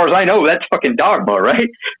 as far as I know, that's fucking dogma, right?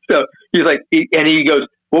 So he's like, and he goes,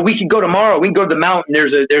 well, we can go tomorrow. We can go to the mountain.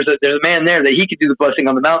 There's a man there that he could do the blessing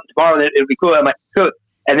on the mountain tomorrow. It'll be cool. I'm like, cool.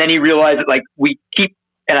 And then he realized that, like, we keep,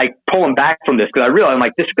 and I pull him back from this because I realize I'm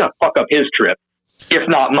like, this is gonna fuck up his trip, if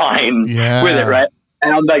not mine, with it, right?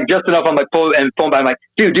 And I'm like, just enough. I'm like, pull him back. I'm like,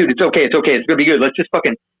 dude, it's okay. It's okay. It's gonna be good. Let's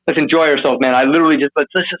enjoy ourselves, man. I literally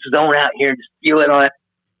let's just zone out here and just feel it on it.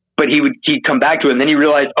 But he'd come back to it, and then he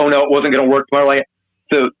realized, oh no, it wasn't gonna work tomorrow. Like,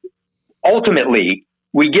 so ultimately,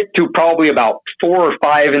 we get to probably about 4 or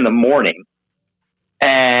 5 in the morning,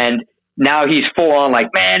 and now he's full on like,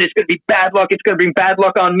 man, it's going to be bad luck. It's going to bring bad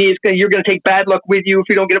luck on me. You're going to take bad luck with you if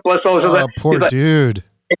you don't get a blessed. Oh, poor dude.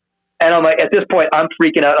 And I'm like, at this point, I'm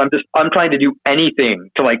freaking out. I'm trying to do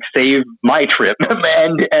anything to like save my trip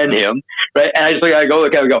and him, right? And I go,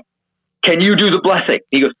 can you do the blessing?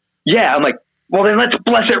 He goes, yeah. I'm like, well, then let's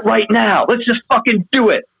bless it right now. Let's just fucking do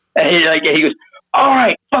it. And he goes, all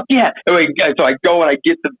right, fuck yeah. So I go and I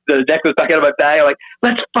get the necklace back out of my bag. I'm like,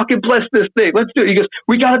 let's fucking bless this thing. Let's do it. He goes,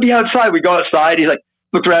 we got to be outside. We go outside. He's like,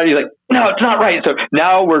 looks around. He's like, no, it's not right. So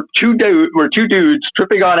now we're two dudes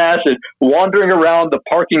tripping on acid, wandering around the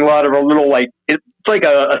parking lot of a little, like, it's like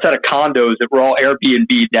a set of condos that were all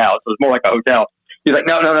Airbnb now. So it's more like a hotel. He's like,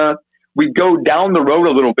 no. We go down the road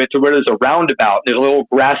a little bit to where there's a roundabout. There's a little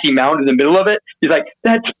grassy mound in the middle of it. He's like,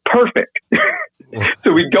 that's perfect.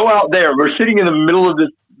 So we go out there. We're sitting in the middle of this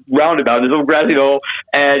roundabout, this little grassy knoll,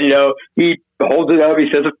 and he holds it up.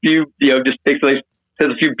 He says a few, just basically says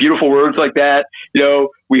a few beautiful words like that.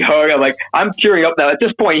 We hug. I'm tearing up now. At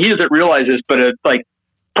this point, he doesn't realize this, but it's like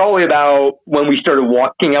probably about when we started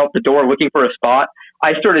walking out the door looking for a spot,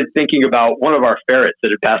 I started thinking about one of our ferrets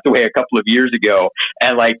that had passed away a couple of years ago,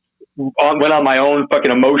 and like went on my own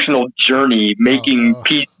fucking emotional journey making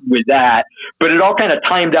peace with that. But it all kind of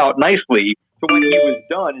timed out nicely. So when he was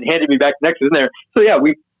done and handed me back the necklace in there. So yeah,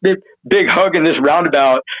 we did big hug in this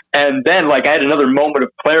roundabout. And then like I had another moment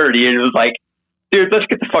of clarity and it was like, dude, let's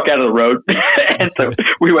get the fuck out of the road. And so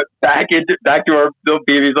we went back to our little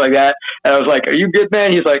babies like that. And I was like, are you good,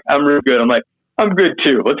 man? He's like, I'm real good. I'm like, I'm good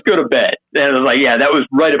too. Let's go to bed. And I was like, yeah, that was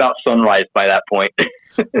right about sunrise by that point.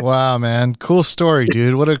 Wow, man. Cool story,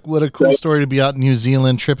 dude. What a cool story to be out in New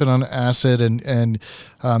Zealand, tripping on acid and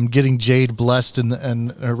getting jade blessed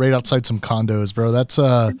and right outside some condos, bro. That's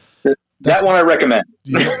that one I recommend.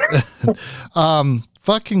 Yeah.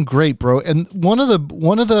 Fucking great, bro. And one of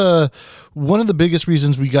the biggest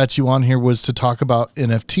reasons we got you on here was to talk about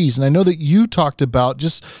NFTs. And I know that you talked about,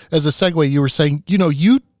 just as a segue, you were saying,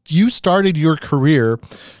 you started your career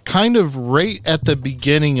kind of right at the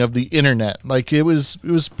beginning of the internet. Like it was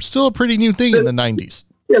still a pretty new thing in the 90s.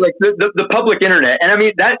 Yeah, like the public internet. And I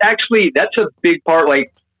mean, that's a big part.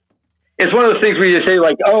 Like, it's one of those things where you say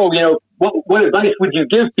like, oh, what advice would you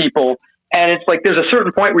give people? And it's like, there's a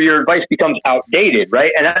certain point where your advice becomes outdated,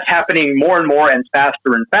 right? And that's happening more and more and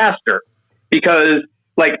faster because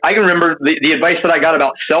like, I can remember the advice that I got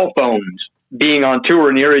about cell phones being on tour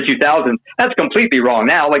in the early 2000s, that's completely wrong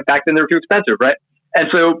now. Like back then they were too expensive, right? And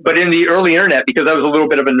so, but in the early internet, because I was a little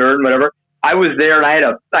bit of a nerd and whatever, I was there and I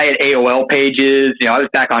had AOL pages, I was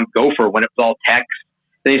back on Gopher when it was all text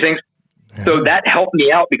and these things. Yeah. So that helped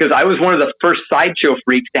me out because I was one of the first sideshow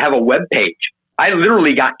freaks to have a web page. I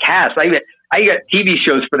literally got cast. I got TV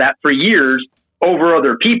shows for that for years over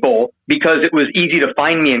other people because it was easy to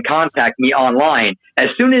find me and contact me online. As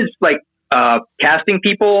soon as like, casting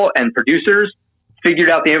people and producers figured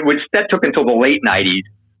out which that took until the late 90s,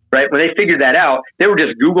 right? When they figured that out, they were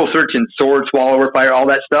just Google searching sword, swallower, fire, all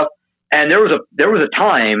that stuff. And there was a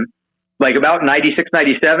time like about 96,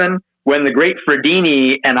 97 when the great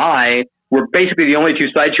Fredini and I were basically the only two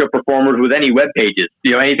sideshow performers with any web pages,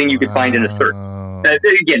 anything you could find in a search.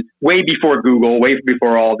 Again, way before Google, way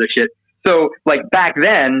before all this shit. So like back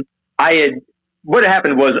then what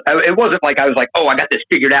happened was, it wasn't like I was like, oh, I got this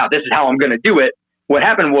figured out. This is how I'm going to do it. What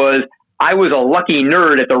happened was I was a lucky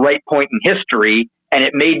nerd at the right point in history, and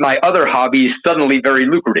it made my other hobbies suddenly very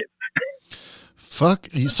lucrative. Fuck.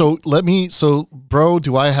 So bro,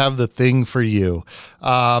 do I have the thing for you?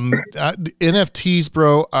 NFTs,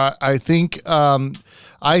 bro. I think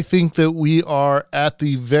I think that we are at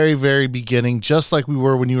the very, very beginning, just like we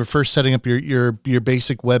were when you were first setting up your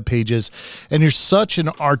basic web pages. And you're such an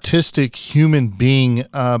artistic human being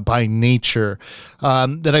by nature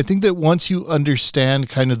that I think that once you understand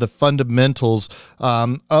kind of the fundamentals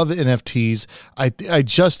of NFTs, I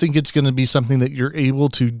just think it's going to be something that you're able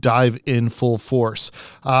to dive in full force.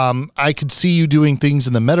 I could see you doing things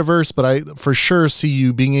in the metaverse, but I for sure see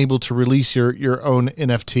you being able to release your own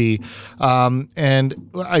NFT.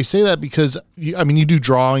 And I say that because you do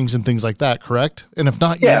drawings and things like that, correct? And if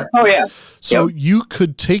not, yeah. Oh yeah. So you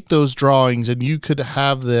could take those drawings and you could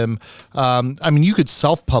have them, you could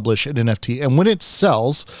self-publish an NFT, and when it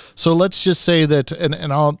sells, so let's just say that,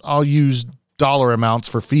 and I'll use dollar amounts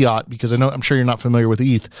for fiat because I'm sure you're not familiar with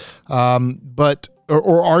ETH, but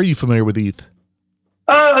are you familiar with ETH?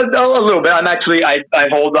 A little bit. I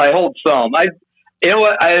hold some. You know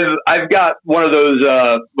what? I've got one of those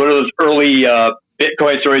early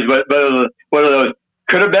Bitcoin stories, but one of those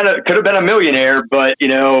could have been a millionaire, but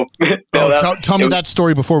tell me that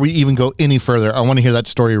story before we even go any further. I want to hear that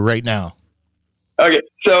story right now. Okay,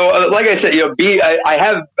 so like I said, I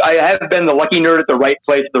have been the lucky nerd at the right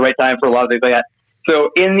place at the right time for a lot of things like that.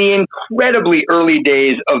 So in the incredibly early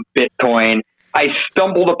days of Bitcoin, I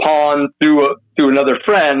stumbled upon through another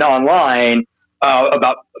friend online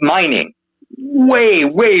about mining.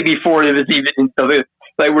 Way before it was even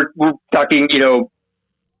like we're talking,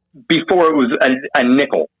 before it was a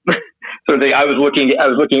nickel. So I was looking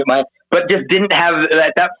at mine, but just didn't have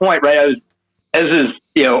at that point, right? This is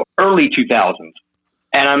early 2000s,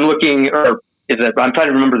 and I'm looking, I'm trying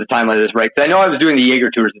to remember the timeline of this, right? Because I know I was doing the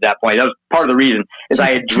Jaeger tours at that point. That was part of the reason is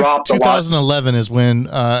I had dropped 2011 is when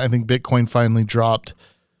I think Bitcoin finally dropped.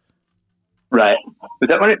 Right. Was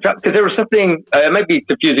that when it dropped? Because there was something, it might be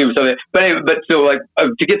confusing with something, but anyway,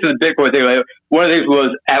 to get to the Bitcoin thing, one of the things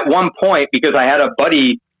was at one point, because I had a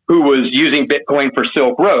buddy who was using Bitcoin for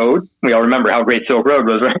Silk Road. We all remember how great Silk Road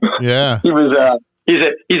was, right? Yeah. He's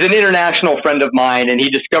an international friend of mine, and he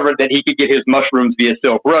discovered that he could get his mushrooms via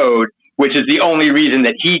Silk Road, which is the only reason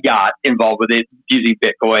that he got involved with it, using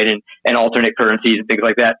Bitcoin and alternate currencies and things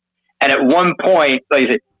like that. And at one point, like I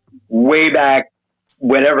said, way back,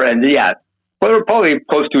 whenever, and yeah, probably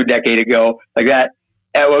close to a decade ago, like that,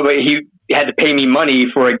 he had to pay me money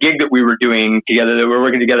for a gig that we were doing together, that we were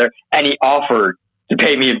working together, and he offered to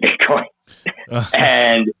pay me in Bitcoin.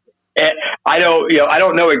 And I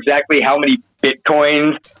don't know exactly how many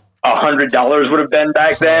Bitcoins $100 would have been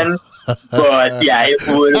back then, but yeah, it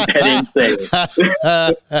would have been insane.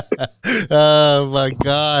 Oh my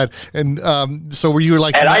God. And so were you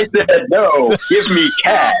like, and I said, no, give me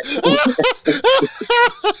cash.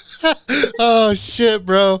 Oh shit,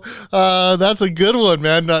 bro. That's a good one,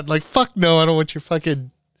 man. Not like, fuck no, I don't want your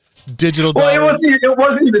fucking digital dollars. Well, it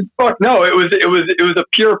wasn't even fuck no. It was a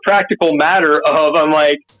pure practical matter of, I'm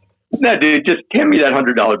like, no, dude, just hand me that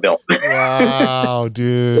 $100 bill. Wow,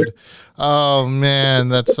 dude. Oh man,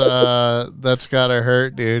 that's gotta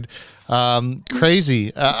hurt, dude. Crazy.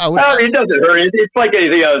 It doesn't hurt. It's like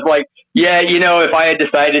anything else. Like, yeah, if I had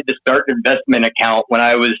decided to start an investment account when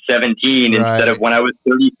I was 17 instead of when I was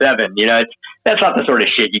 37, that's not the sort of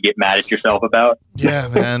shit you get mad at yourself about. Yeah,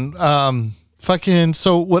 man.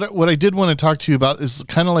 So what I did want to talk to you about is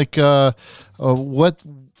kind of like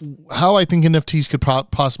how I think NFTs could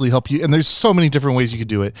possibly help you. And there's so many different ways you could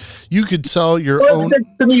do it. You could sell your own.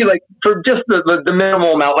 To me, like for just the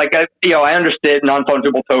minimal amount, like I understand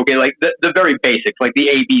non-fungible token, like the very basics, like the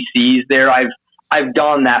ABCs. There, I've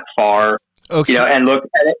gone that far. Okay. And look,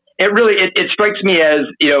 it really strikes me as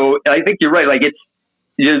I think you're right. Like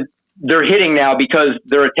they're hitting now because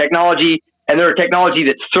they're a technology, and they're a technology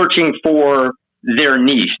that's searching for their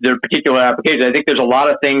niche, their particular application. I think there's a lot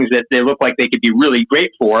of things that they look like they could be really great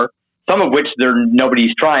for, some of which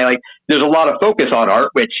nobody's trying. Like there's a lot of focus on art,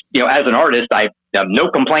 which, as an artist, I have no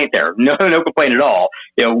complaint there. No complaint at all.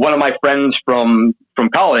 One of my friends from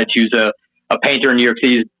college, who's a painter in New York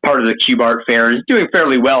City, is part of the Cube Art Fair, is doing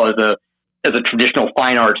fairly well as a traditional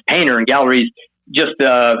fine arts painter in galleries. Just,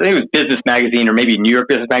 I think it was Business Magazine or maybe New York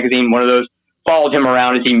Business Magazine, one of those, followed him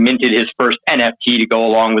around as he minted his first NFT to go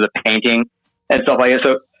along with a painting and stuff like that.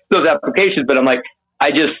 So those applications, but I'm like,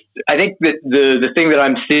 I think that the thing that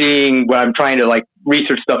I'm seeing when I'm trying to like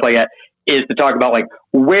research stuff like that is to talk about like,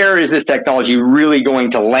 where is this technology really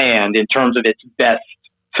going to land in terms of its best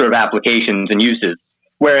sort of applications and uses?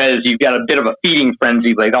 Whereas you've got a bit of a feeding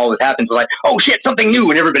frenzy, like all this happens, like, oh shit, something new,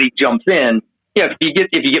 and everybody jumps in. If you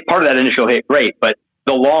get part of that initial hit, great, but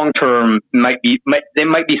the long term might be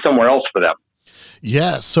somewhere else for them.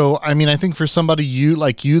 Yeah. So, I mean, I think for somebody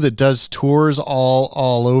like you that does tours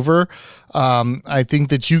all over, I think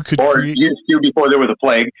that you could used to before there was a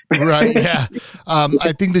plague. Right. Yeah.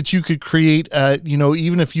 I think that you could create,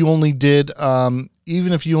 even if you only did,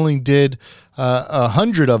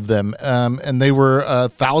 100 of them, and they were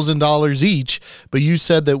 $1,000 each, but you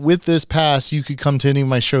said that with this pass, you could come to any of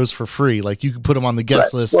my shows for free. Like you could put them on the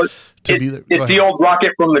guest list. Well, it's the old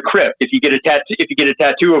rocket from the crypt. If you get a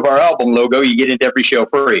tattoo of our album logo, you get into every show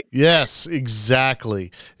free. Yes,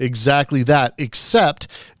 exactly that. Except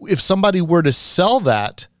if somebody were to sell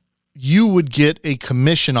that, you would get a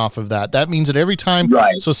commission off of that. That means that every time,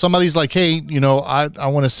 right. So somebody's like, hey, I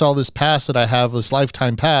want to sell this pass that I have, this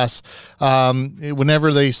lifetime pass.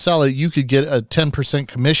 Whenever they sell it, you could get a 10%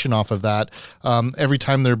 commission off of that every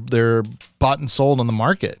time they're bought and sold on the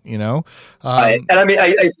market, Right. And I mean,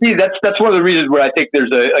 I see that's one of the reasons where I think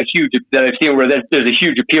there's a huge, that I've seen where there's a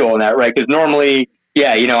huge appeal in that, right? Because normally,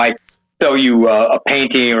 I sell you a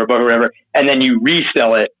painting or a book or whatever, and then you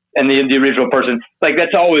resell it. And the original person, like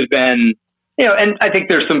that's always been, and I think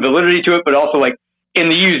there's some validity to it, but also like in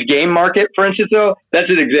the used game market, for instance, though, that's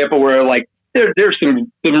an example where like there's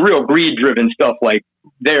some real greed driven stuff like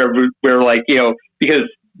there where like,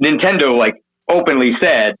 because Nintendo like openly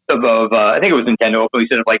said I think it was Nintendo openly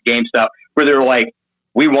said of like GameStop where they're like,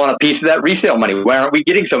 we want a piece of that resale money. Why aren't we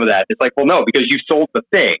getting some of that? It's like, well, no, because you sold the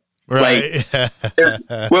thing. Right. Like, I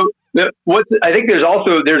think there's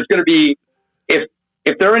going to be,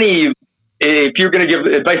 if you're going to give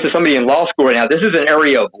advice to somebody in law school right now, this is an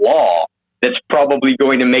area of law that's probably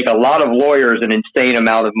going to make a lot of lawyers an insane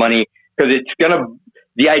amount of money because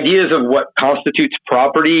the ideas of what constitutes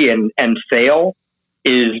property and sale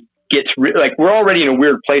like we're already in a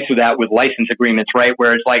weird place with that with license agreements, right?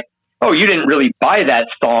 Where it's like, oh, you didn't really buy that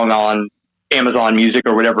song on Amazon Music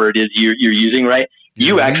or whatever it is you're using, right?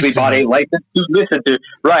 You actually bought a license to listen to,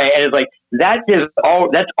 right? And it's like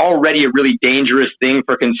that's already a really dangerous thing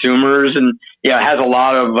for consumers, and it has a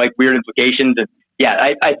lot of like weird implications. And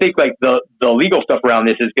I think like the legal stuff around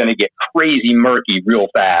this is going to get crazy murky real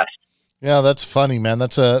fast. Yeah, that's funny, man.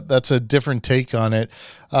 That's a different take on it.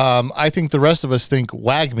 I think the rest of us think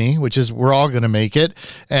wag me, which is we're all going to make it,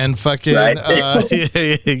 and fucking, right.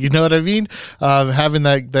 You know what I mean? Having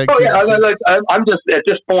that. I'm just at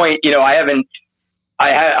this point,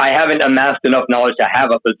 I haven't amassed enough knowledge to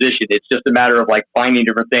have a position. It's just a matter of like finding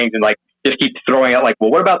different things and like just keep throwing out like,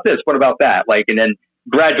 well, what about this? What about that? Like, and then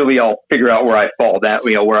gradually I'll figure out where I fall down,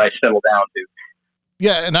 where I settle down to.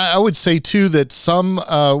 Yeah, and I would say too that some,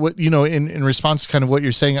 in response to kind of what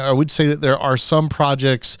you're saying, I would say that there are some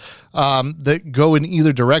projects that go in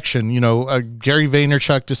either direction. Gary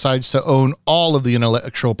Vaynerchuk decides to own all of the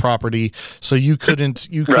intellectual property, so you couldn't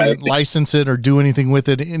right. license it or do anything with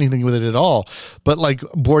it at all. But like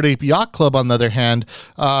Bored Ape Yacht Club, on the other hand,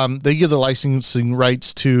 they give the licensing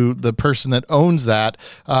rights to the person that owns that,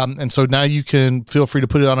 and so now you can feel free to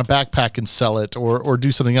put it on a backpack and sell it or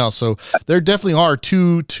do something else. So there definitely are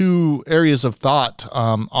two areas of thought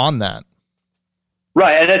on that.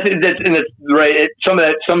 Right, and that's right. Some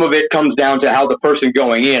of it comes down to how the person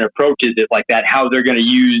going in approaches it, like that, how they're going to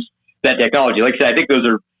use that technology. Like I said, I think those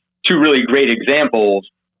are two really great examples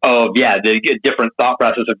of the different thought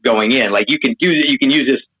process of going in. Like you can use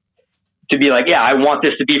this to be like, I want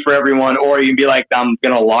this to be for everyone, or you can be like, I'm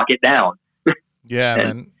going to lock it down. Yeah,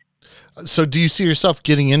 man. So do you see yourself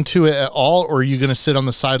getting into it at all, or are you going to sit on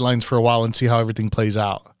the sidelines for a while and see how everything plays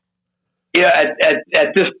out? Yeah,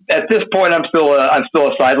 at this point, I'm still a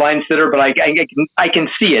sideline sitter, but I can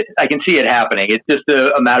see it. I can see it happening. It's just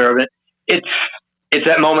a matter of it. It's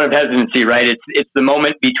that moment of hesitancy, right? It's the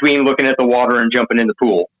moment between looking at the water and jumping in the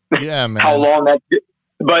pool. Yeah, man. How long that?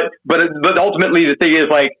 But ultimately, the thing is,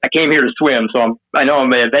 like, I came here to swim, so I know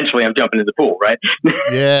eventually I'm jumping in the pool, right?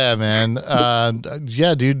 Yeah, man.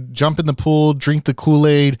 Yeah, dude, jump in the pool, drink the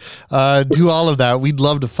Kool-Aid, do all of that. We'd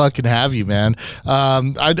love to fucking have you, man.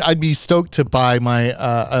 I'd be stoked to buy my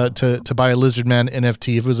to buy a Lizard Man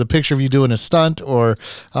NFT if it was a picture of you doing a stunt or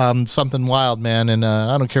something wild, man. And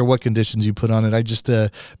I don't care what conditions you put on it. I'd just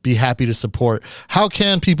be happy to support. How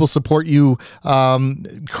can people support you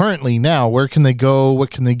currently now? Where can they go?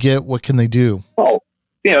 What can they get? What can they do? Oh,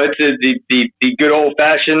 it's the good old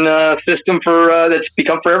fashioned system for that's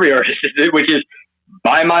become for every artist, which is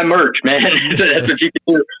buy my merch, man. That's what you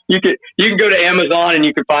can do. You can go to Amazon and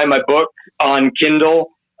you can find my book on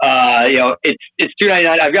Kindle. It's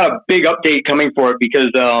 $2.99. I've got a big update coming for it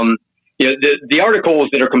because the articles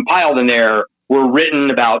that are compiled in there were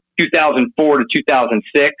written about 2004 to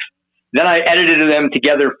 2006. Then I edited them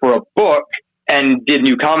together for a book and did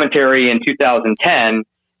new commentary in 2010.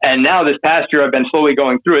 And now this past year, I've been slowly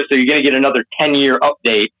going through it. So you're going to get another 10-year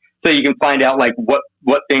update. So you can find out like what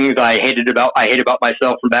things I hate about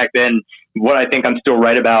myself from back then, what I think I'm still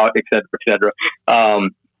right about, et cetera, et cetera.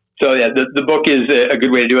 So yeah, the book is a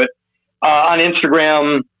good way to do it. On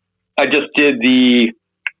Instagram, I just did the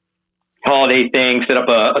holiday thing, set up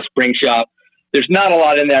a spring shop. There's not a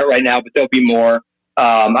lot in that right now, but there'll be more.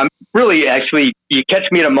 I'm really actually, you catch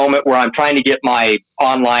me at a moment where I'm trying to get my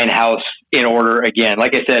online house in order again.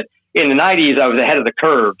 Like I said, in the 90s, I was ahead of the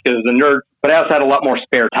curve because I was a nerd, but I also had a lot more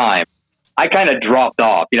spare time. I kind of dropped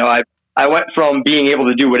off. You know, I went from being able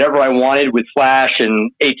to do whatever I wanted with Flash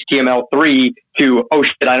and HTML3 to, oh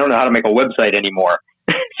shit, I don't know how to make a website anymore.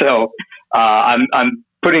 So I'm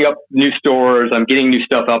putting up new stores. I'm getting new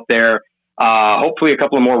stuff up there. Hopefully a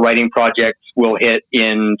couple of more writing projects will hit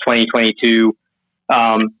in 2022. You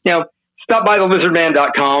know, stop by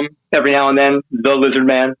thelizardman.com every now and then,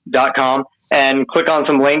 thelizardman.com, and click on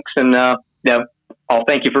some links, and I'll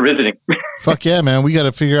thank you for visiting. Fuck yeah, man. We got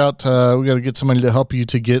to figure out, we got to get somebody to help you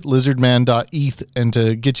to get lizardman.eth and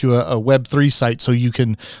to get you a Web3 site so you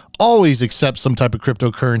can always accept some type of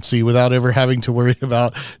cryptocurrency without ever having to worry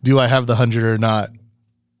about, do I have the 100 or not?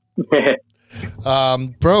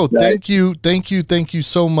 Bro, thank you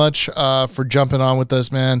so much for jumping on with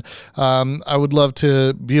us, man. I would love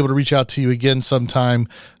to be able to reach out to you again sometime.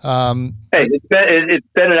 Hey, it's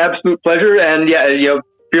been an absolute pleasure, and yeah, you know,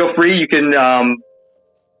 feel free. You can.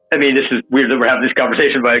 I mean, this is weird that we're having this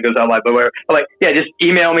conversation, but it goes out live. But like, yeah, just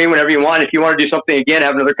email me whenever you want. If you want to do something again,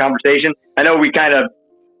 have another conversation. I know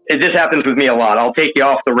this happens with me a lot. I'll take you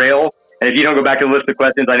off the rail, and if you don't go back to the list of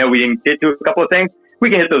questions, I know we didn't get to a couple of things. We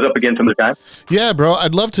can hit those up again some other time. Yeah, bro.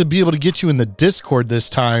 I'd love to be able to get you in the Discord this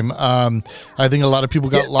time. I think a lot of people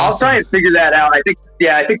got lost. I'll try and figure that out. I think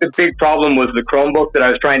the big problem was the Chromebook that I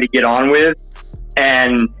was trying to get on with.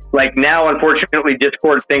 And like now, unfortunately,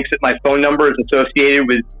 Discord thinks that my phone number is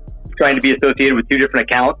trying to be associated with two different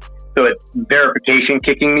accounts. So it's verification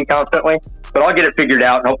kicking me constantly. But I'll get it figured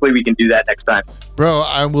out, and hopefully we can do that next time. Bro,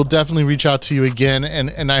 I will definitely reach out to you again,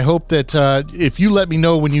 and I hope that if you let me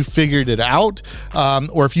know when you figured it out,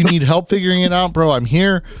 or if you need help figuring it out, bro, I'm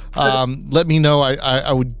here. Let me know.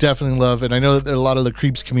 I would definitely love, and I know that a lot of the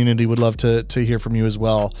Creepz community would love to hear from you as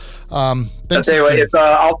well. Thanks. Anyway,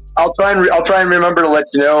 I'll try and remember to let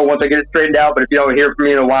you know once I get it straightened out. But if you don't hear from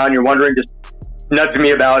me in a while and you're wondering, just nudge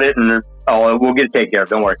me about it, and we'll get it taken care of.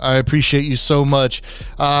 Don't worry. I appreciate you so much.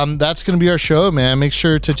 That's going to be our show, man. Make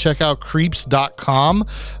sure to check out Creepz.com.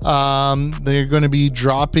 They're going to be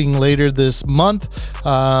dropping later this month.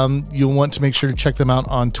 You'll want to make sure to check them out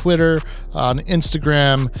on Twitter, on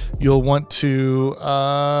Instagram. You'll want to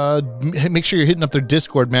make sure you're hitting up their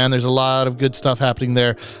Discord, man. There's a lot of good stuff happening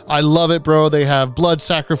there. I love it, bro. They have blood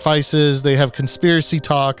sacrifices. They have conspiracy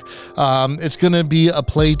talk. It's going to be a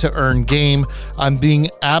play to earn game. I'm being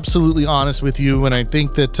absolutely honest with you, and I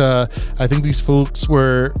think that I think these folks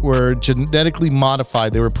were genetically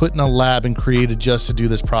modified. They were put in a lab and created just to do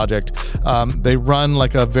this project. They run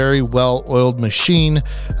like a very well-oiled machine,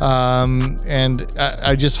 and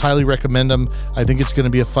I just highly recommend them. I think it's going to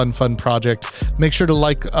be a fun project. Make sure to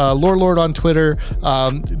like Lord on Twitter.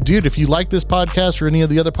 Dude, if you like this podcast or any of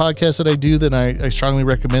the other podcasts that I do, then I strongly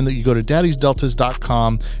recommend that you go to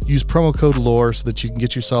daddysdeltas.com, use promo code LORE so that you can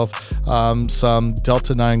get yourself some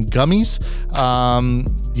Delta 9 gummies.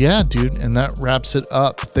 Yeah, dude, and that wraps it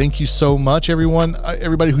up. Thank you so much,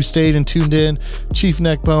 everybody who stayed and tuned in. Chief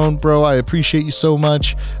Neckbone, bro, I appreciate you so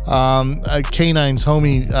much. K9's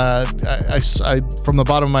homie, I from the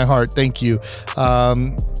bottom of my heart, thank you.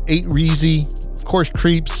 8 Reezy, of course,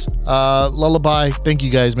 Creepz, Lullaby, thank you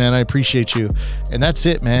guys, man. I appreciate you. And that's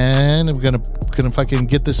it, man. I'm gonna fucking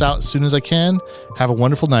get this out as soon as I can. Have a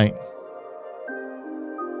wonderful night.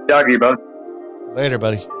 Talk to you, bud. Later,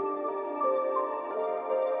 buddy.